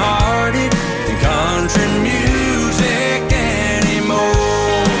broken hearted in country music anymore.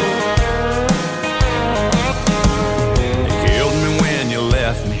 You killed me when you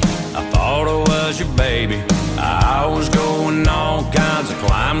left me. I thought I was your baby. I was going all kinds of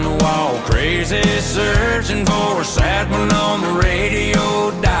climb the wall, crazy searching for a sad one on the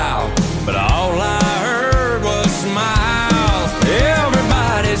radio dial. But all I heard was smiles.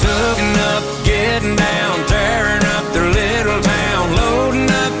 Everybody's hooking up, getting down, tearing up their little town, loading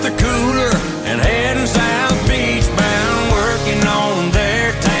up the cooler and heading south beach bound, working on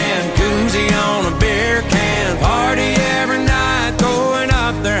their tan, koozie on a beer can, party every night, throwing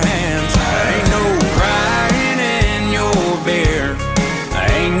up their hands. Ain't no crying in your beer.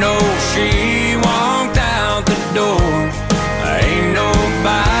 Ain't no she walked out the door. Ain't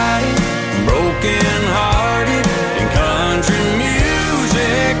nobody broken hearted in country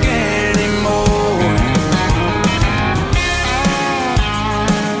music anymore.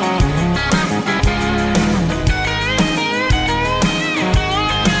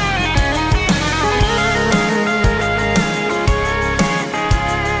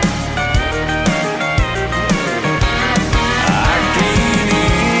 I can't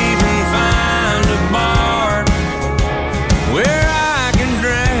even find a bar where I can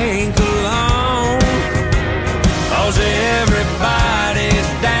drink alone, 'cause everybody's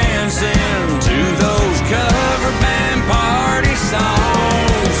dancing to those cover band party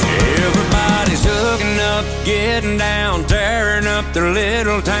songs. Everybody's hooking up, getting down, tearing up their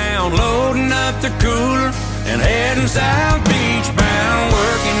little town, loading up the cooler and heading south beach bound,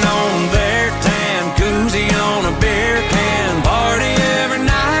 working on their tan, koozie on a beer can, party every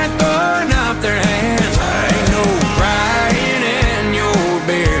night, throwing up their hands. Ain't no crying in your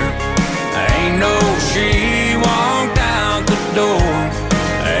beer. Ain't no she walked out the door.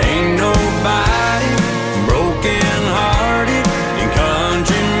 Ain't nobody broken hearted in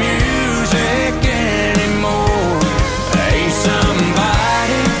country music anymore. Ain't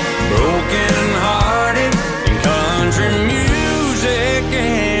somebody broken hearted in country music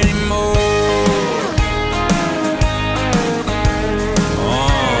anymore.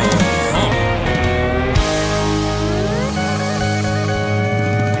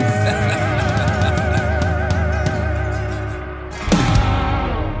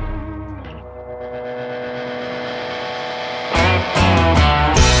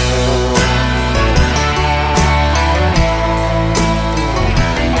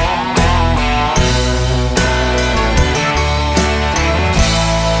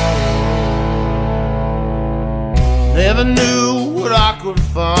 Never knew what I could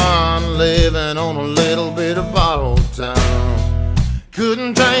find living on a little bit of borrowed time.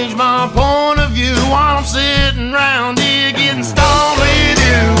 Couldn't change my point of view while I'm sitting round here getting stoned with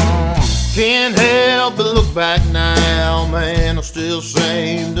you. Can't help but look back now, man, I still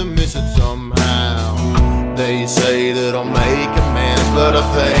seem to miss it somehow. They say that I'll make amends, but I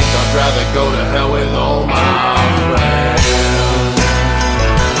think I'd rather go to hell with all my friends.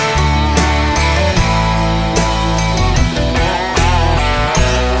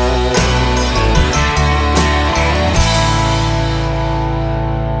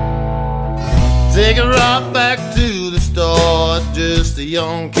 Take it right back to the start, just a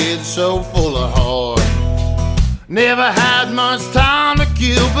young kid so full of heart. Never had much time to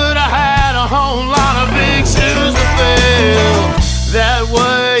kill, but I had a whole lot of big shoes to fill. That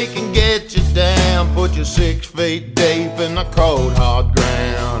way can get you down, put you 6 feet deep in the cold hard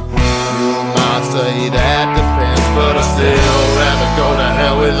ground. You might say that depends, but I still rather go to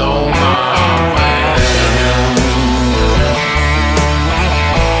hell with all my friends.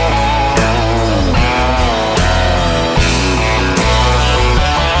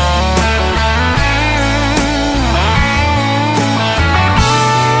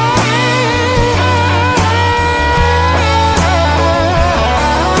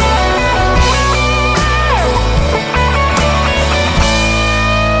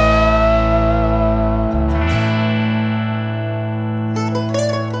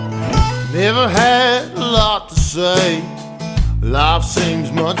 never had a lot to say. Life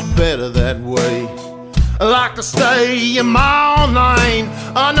seems much better that way. I like to stay in my own lane.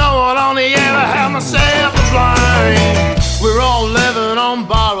 I know I'll only ever have myself to blame. We're all living on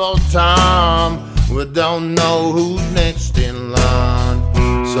borrowed time. We don't know who's next in line.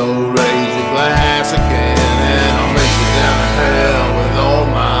 So raise your glass again, and I'll mix it down to hell with all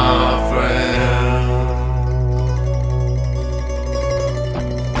my friends.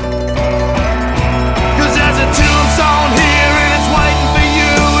 'Cause there's a tombstone here and it's waiting for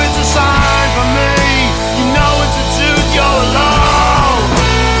you. It's a sign for me. You know it's the truth. You're alone.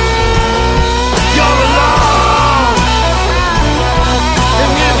 You're alone.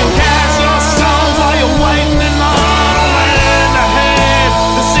 And you can cast your stones while you're waiting in line. I'll lend a hand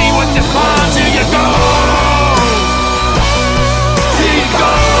to see what you find till you go. Till you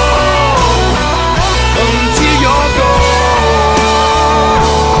go. Until you're gone.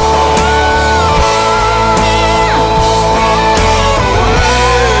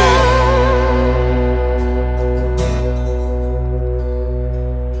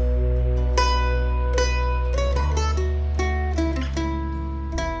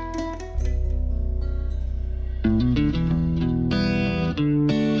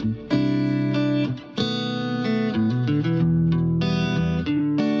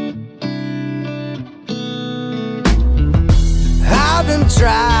 I've been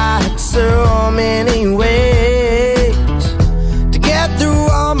tried so many ways to get through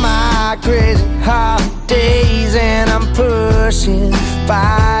all my crazy hard days, and I'm pushing,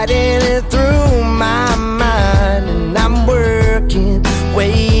 fighting it through my mind, and I'm working,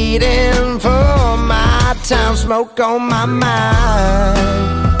 waiting for my time, smoke on my mind,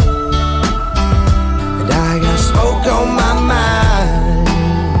 and I got smoke on my mind.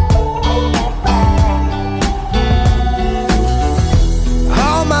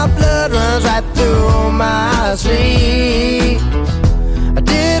 My blood runs right through my sleeves. I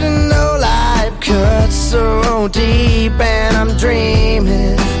didn't know life cuts so deep, and I'm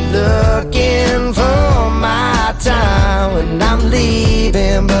dreaming, looking for my time when I'm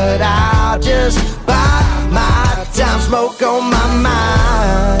leaving, but I'll just bide my time, smoke on my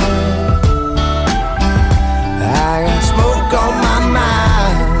mind. I got smoke on my mind.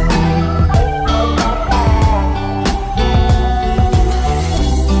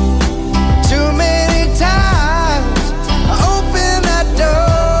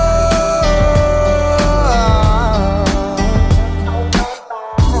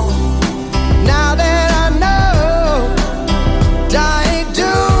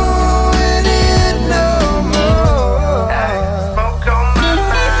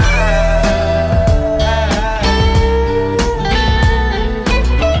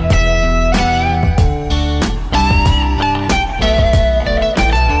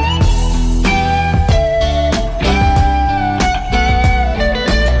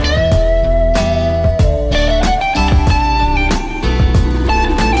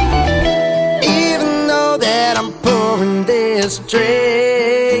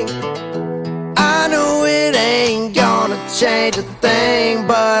 Drink. I know it ain't gonna change a thing,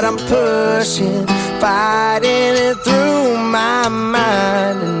 but I'm pushing, fighting it through my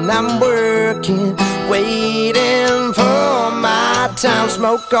mind, and I'm working, waiting for my time,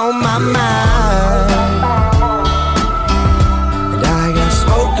 smoke on my mind, and I got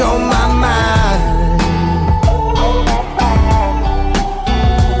smoke on my mind.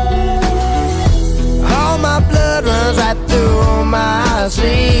 All my blood runs right through my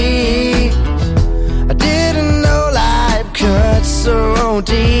sleeves. I didn't know life cuts so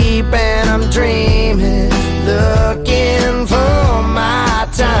deep, and I'm dreaming, looking for my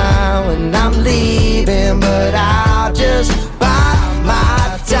time when I'm leaving, but I'll just bide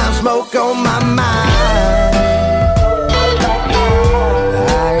my time, smoke on my mind.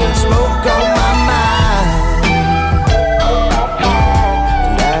 I got smoke on my mind,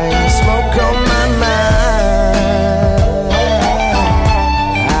 and I got smoke on my mind.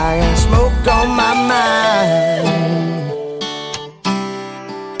 I got smoke on my mind.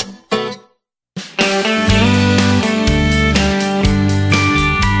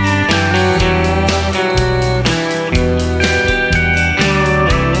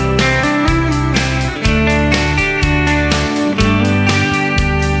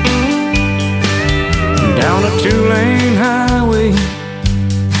 Down a two-lane highway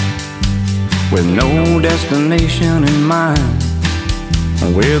with no destination in mind,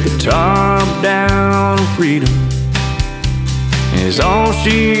 with the top-down freedom is all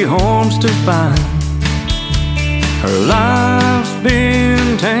she hopes to find. Her life's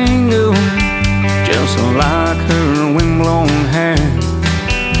been tangled just like her windblown hair.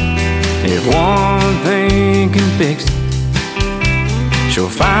 If If one thing can fix it, she'll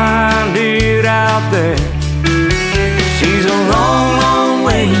find it out there. She's a long, long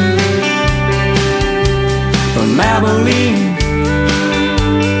way from Abilene,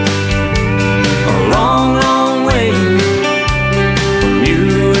 a long, long way from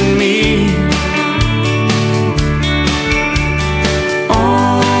you and me.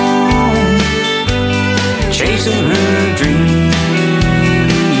 Oh, chasing her dream.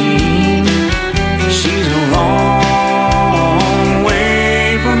 She's a long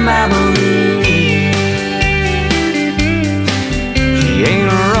way from Abilene. She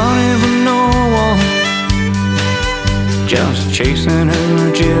ain't running from no one, just chasing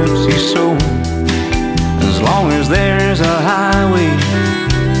her gypsy soul. As long as there's a highway,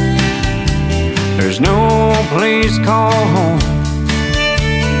 there's no place called home.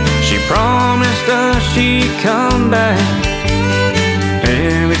 She promised us she'd come back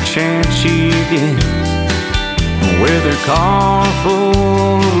every chance she gets, with her car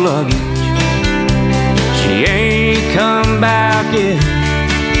full of luggage. She ain't come back yet.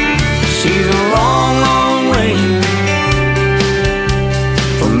 She's a long, long way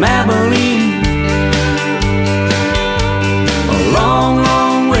from Abilene, a long,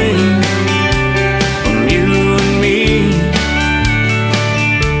 long way from you and me.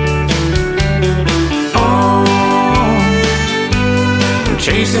 Oh, I'm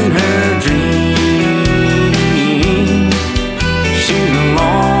chasing her dreams. She's a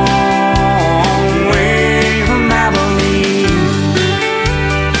long way from Abilene.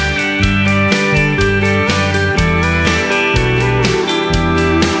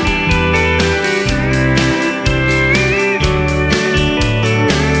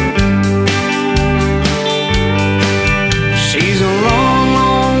 She's a long,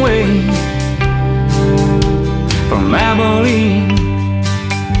 long way from Abilene.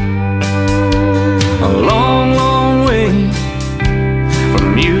 A long, long way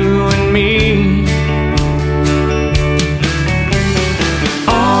from you and me.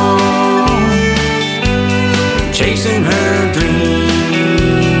 Oh, chasing her dreams.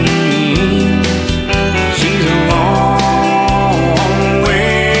 She's a long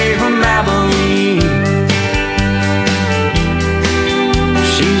way from Abilene.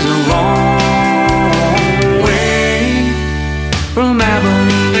 She's a long way from Abilene.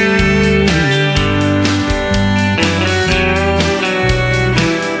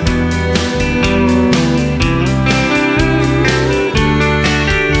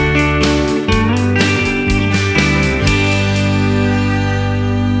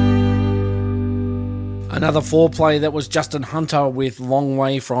 Another foreplay, that was Justin Hunter with Long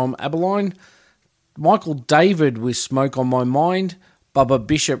Way from Abilene. Michael David with Smoke on My Mind. Bubba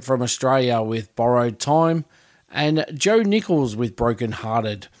Bishop from Australia with Borrowed Time. And Joe Nichols with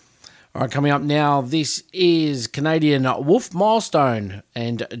Brokenhearted. All right, coming up now, this is Canadian Wolfe, Milestone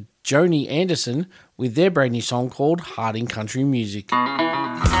and Joni Anderson with their brand new song called Heart in Country Music.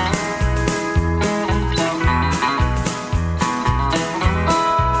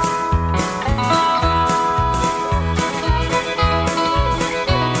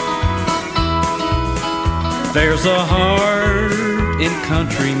 There's a heart in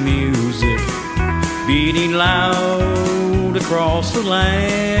country music beating loud across the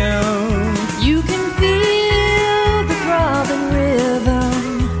land. You can feel the throbbing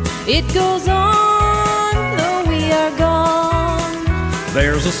rhythm. It goes on though we are gone.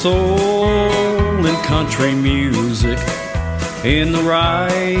 There's a soul in country music in the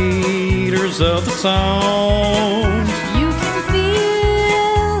writers of the songs. You can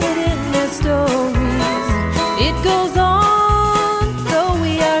feel it in their stories. It goes on though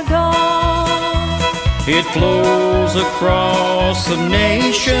we are gone. It flows across the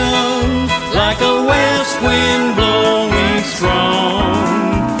nation like a west wind blowing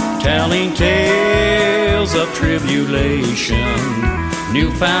strong, telling tales of tribulation,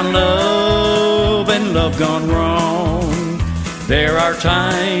 newfound love and love gone wrong. There are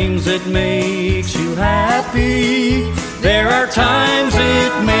times it makes you happy, there are times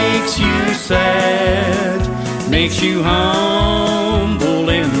it makes you sad, makes you humble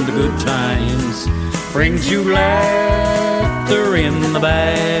in the good times, brings you laughter in the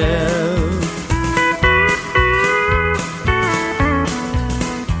bad.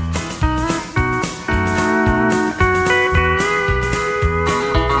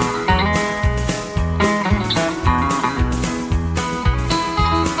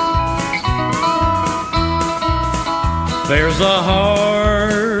 There's a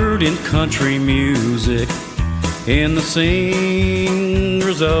heart in country music, in the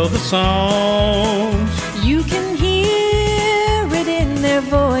singers of the songs. You can hear it in their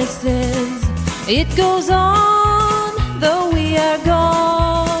voices. It goes on, though we are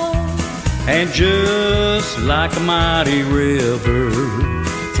gone. And just like a mighty river,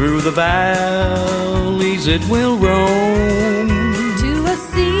 through the valleys it will roam. To a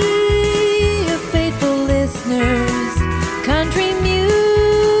sea of faithful listeners, country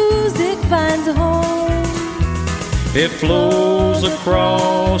music finds a home. It flows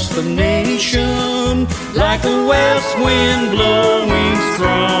across the nation like a west wind blowing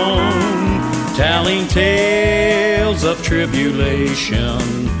strong, telling tales of tribulation,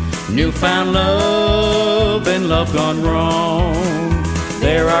 newfound love and love gone wrong.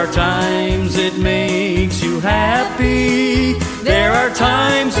 There are times it makes you happy, there are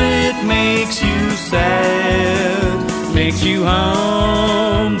times it makes you sad, makes you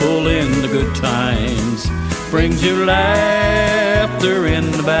humble in the good times, brings you laughter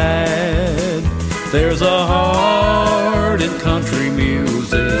in the bad. There's a heart in country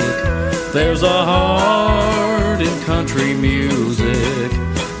music, there's a heart in country music,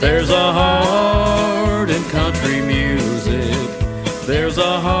 there's a heart in country music, there's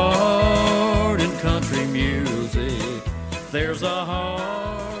a heart in country music, there's a heart.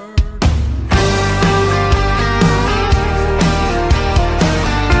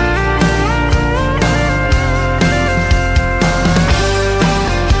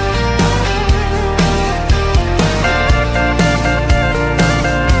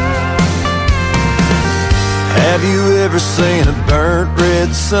 Have you ever seen a burnt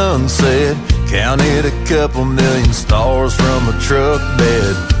red sunset? Counted a couple million stars from a truck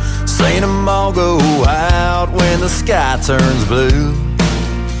bed. Seen them all go out when the sky turns blue.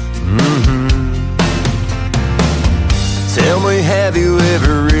 Tell me, have you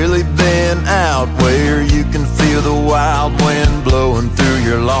ever really been out where you can feel the wild wind blowing through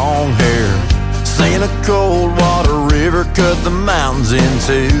your long hair? Seen a cold water river cut the mountains in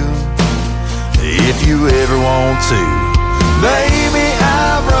two? If you ever want to, baby,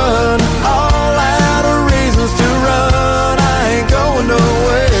 I've run all out of reasons to run. I ain't going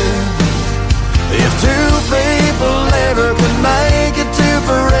nowhere. If two people ever could make it to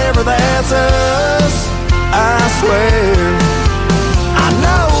forever, that's us, I swear. I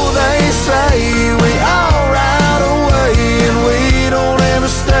know they say we all ride away and we don't ever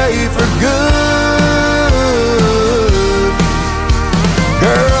stay for good.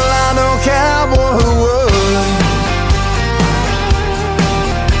 Girl, I know Cowboy who would.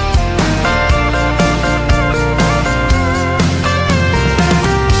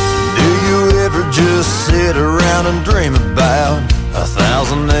 Do you ever just sit around and dream about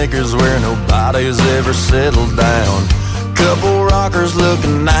 1,000 acres where nobody's ever settled down? Couple rockers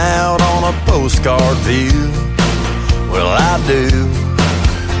looking out on a postcard view. Well, I do.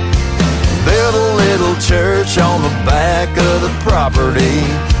 Build a little church on the back of the property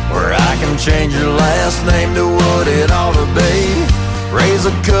where I can change your last name to what it ought to be. Raise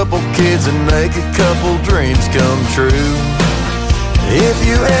a couple kids and make a couple dreams come true. If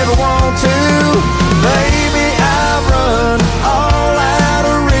you ever want to, baby, I've run all out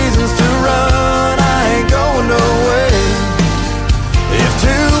of reasons to run. I ain't going nowhere. If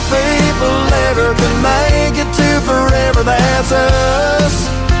two people ever can make it to forever, that's us,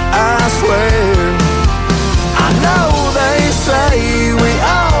 I swear. I know they say we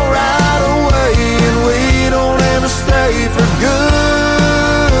all ride away and we don't ever stay for good.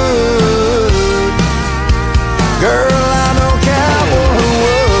 Girl, I know Cowboy who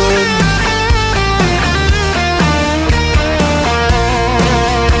would.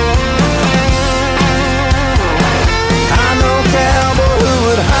 I know Cowboy who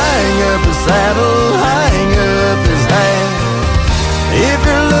would hang up his saddle, hang up his hat. If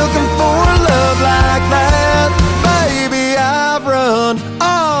you're looking for love like that, baby, I've run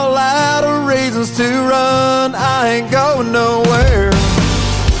all out of reasons to run. I ain't going nowhere.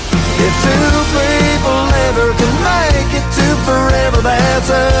 If two people ever can make it to forever, that's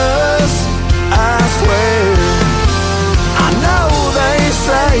us, I swear. I know they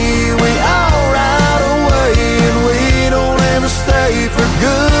say we all ride away and we don't ever stay for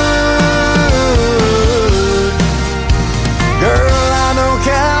good. Girl, I know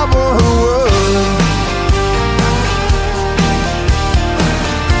Cowboy who would.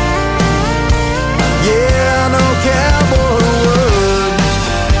 Yeah, I know Cowboy who would.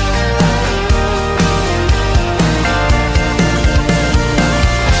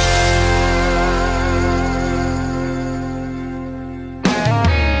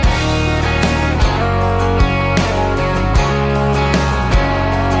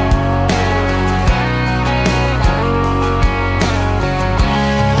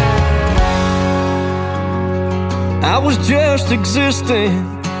 just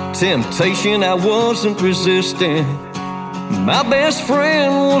existing. Temptation I wasn't resisting. My best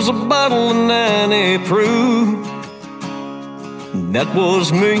friend was a bottle of 90 proof. That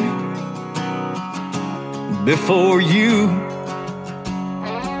was me before you.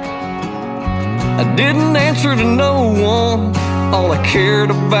 I didn't answer to no one. All I cared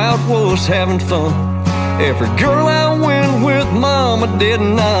about was having fun. Every girl I went with, Mama did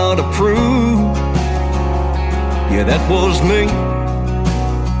not approve. Yeah, that was me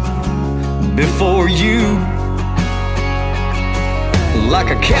before you. Like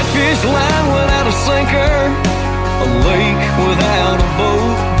a catfish line without a sinker, a lake without a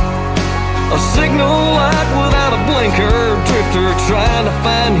boat, a signal light without a blinker, drifter trying to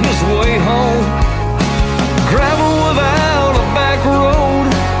find his way home, gravel without a back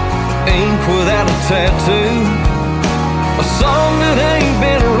road, ink without a tattoo, a song that ain't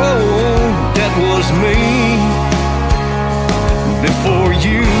been wrote. That was me before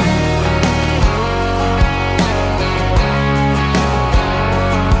you.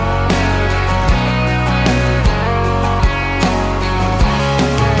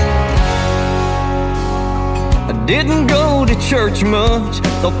 Didn't go to church much,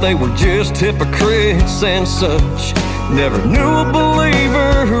 thought they were just hypocrites and such. Never knew a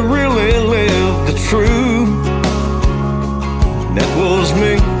believer who really lived the truth. That was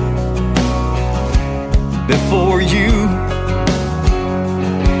me before you.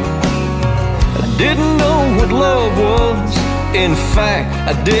 I didn't know what love was. In fact,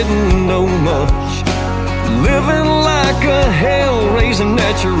 I didn't know much. Living like a hell-raising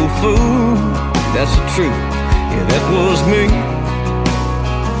natural food. That's the truth. Yeah, that was me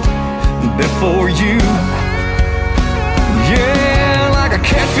before you. Yeah, like a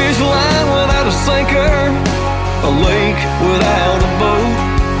catfish line without a sinker, a lake without a boat,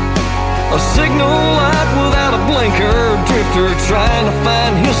 a signal light without a blinker, drifter trying to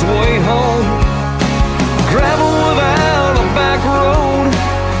find his way home, gravel without a back road,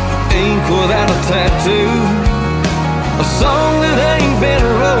 ink without a tattoo, a song that ain't been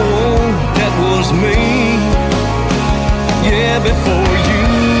wrote. That was me. Yeah, before you.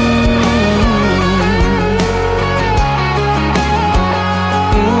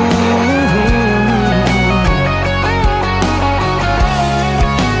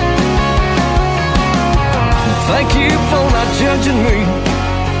 Thank you for not judging me.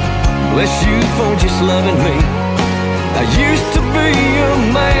 Bless you for just loving me. I used to be a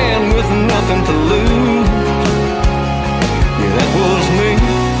man with nothing to lose. Yeah, that was me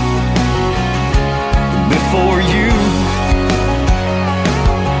before you.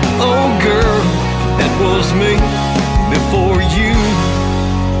 Oh girl, that was me before you.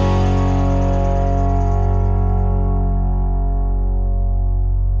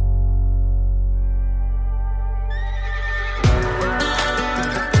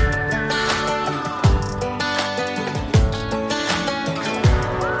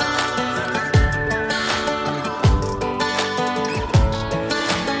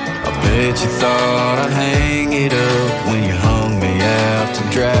 I bet you thought I'd hang it up when you hung me out to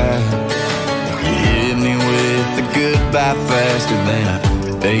dry. You hit me with a goodbye faster than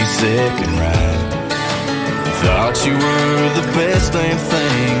a second ride. Thought you were the best damn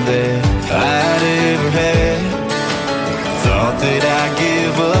thing that I'd ever had. Thought that I'd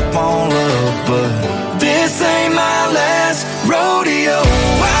give up on love, but this ain't my last rodeo.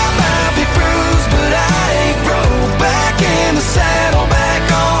 I might be bruised, but I ain't broke. Back in the saddle, back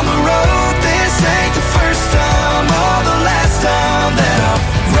on the road. This ain't the first time or the last time that I'll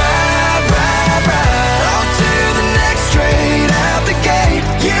ride on to the next, straight out the gate.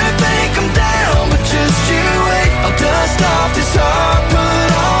 You think I'm down, but just you wait. I'll dust off this heart, put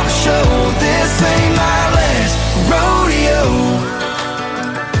on a show. This ain't my last rodeo.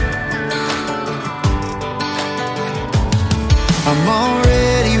 I'm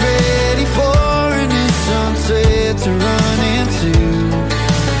already ready for a new sunset to run into.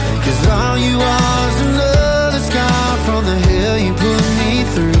 'Cause all you are is another scar from the hell you put me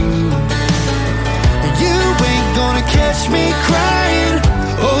through. You ain't gonna catch me crying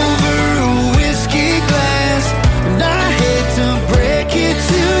over a whiskey glass. And I hate to break it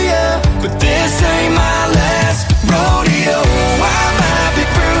to you, but this ain't my last rodeo. I might be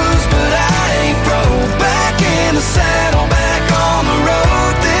bruised, but I ain't broke. Back in the saddle, back on the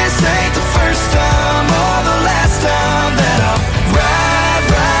road. This ain't the first time or the last time that I'll ride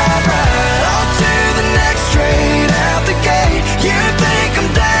on to the next, straight out the gate. You think I'm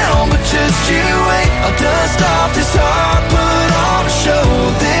down, but just you wait. I'll dust off this heart, put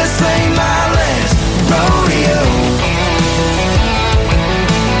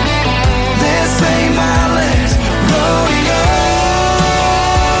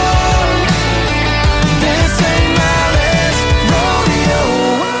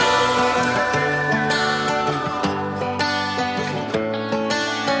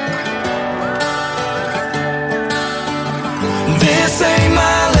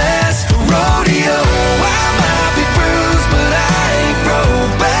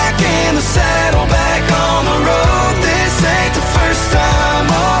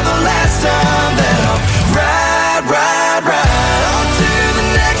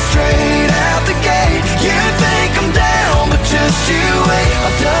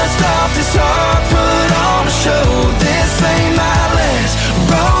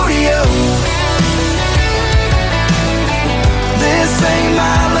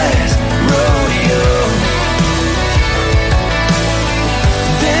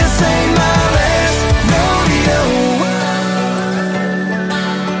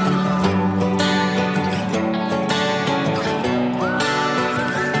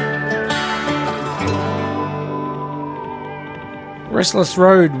Restless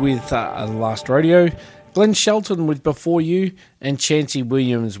Road with Last Rodeo, Glen Shelton with Before You, and Chancey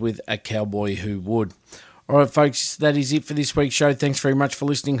Williams with A Cowboy Who Would. Alright folks, that is it for this week's show. Thanks very much for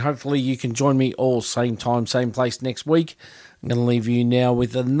listening. Hopefully you can join me all same time, same place next week. I'm going to leave you now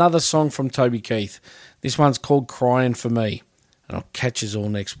with another song from Toby Keith. This one's called Cryin for Me, and I'll catch us all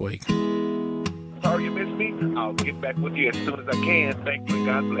next week. Sorry you missed me. I'll get back with you as soon as I can. Thank you and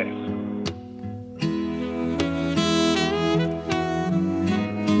God bless.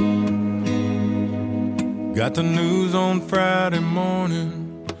 Got the news on Friday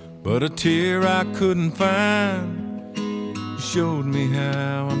morning, but a tear I couldn't find. You showed me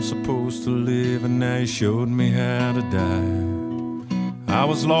how I'm supposed to live, and now you showed me how to die. I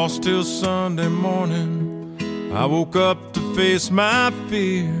was lost till Sunday morning. I woke up to face my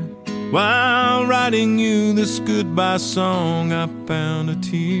fear. While writing you this goodbye song, I found a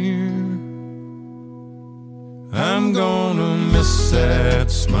tear. I'm gonna miss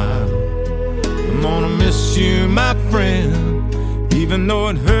that smile. I'm gonna miss you, my friend. Even though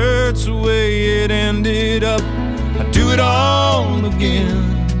it hurts the way it ended up, I'd do it all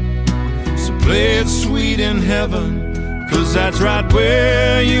again. So play it sweet in heaven, 'cause that's right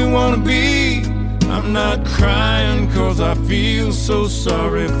where you wanna be. I'm not crying 'cause I feel so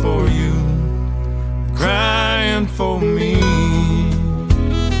sorry for you, I'm crying for me.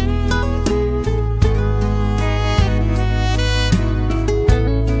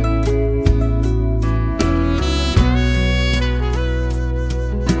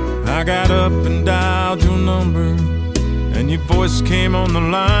 I got up and dialed your number, and your voice came on the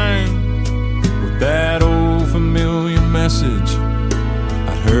line with that old familiar message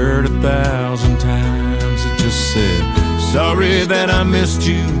I'd heard 1,000 times. It just said, sorry that I missed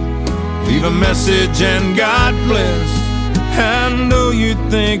you, leave a message and God bless. I know you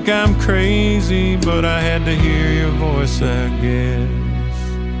think I'm crazy, but I had to hear your voice, I guess.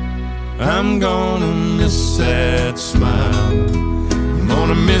 I'm gonna miss that smile, I'm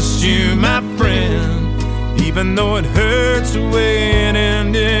gonna miss you, my friend. Even though it hurts the way it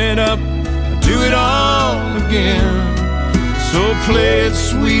ended up, I'll do it all again. So play it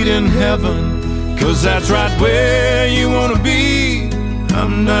sweet in heaven, 'cause that's right where you wanna be.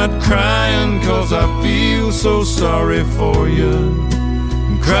 I'm not crying 'cause I feel so sorry for you,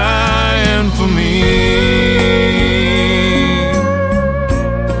 I'm crying for me.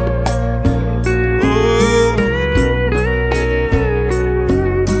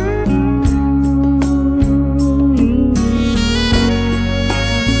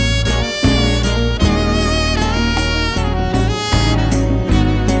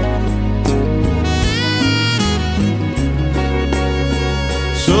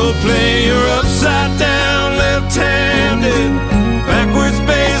 Play your upside down, left-handed, backwards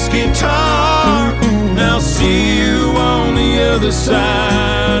bass guitar. Now see you on the other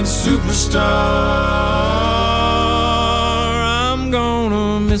side, superstar. I'm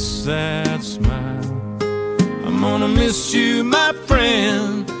gonna miss that smile, I'm gonna miss you, my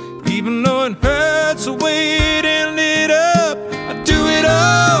friend. Even though it hurts the way it ended up, I'd do it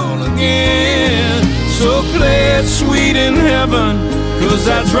all again. So play it sweet in heaven, 'cause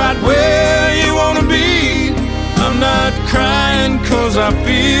that's right where you wanna be. I'm not crying 'cause I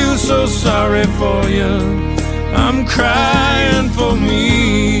feel so sorry for you, I'm crying for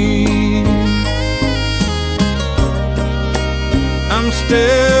me. I'm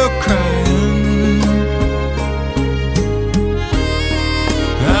still crying,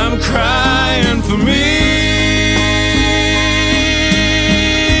 I'm crying for me.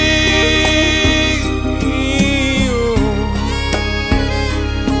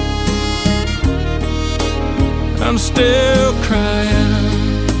 I'm still crying.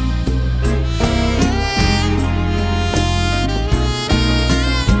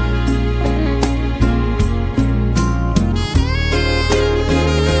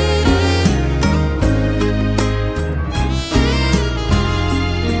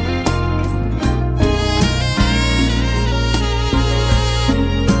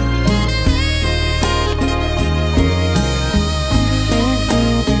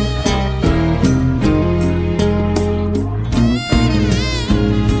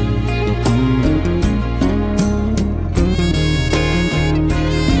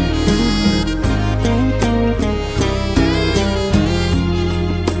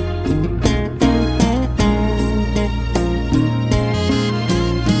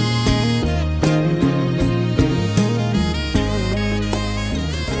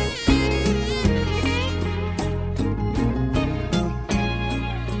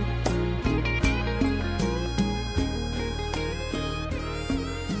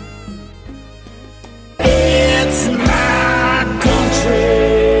 It's my country.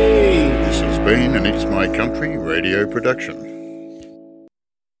 an It's My Country radio production.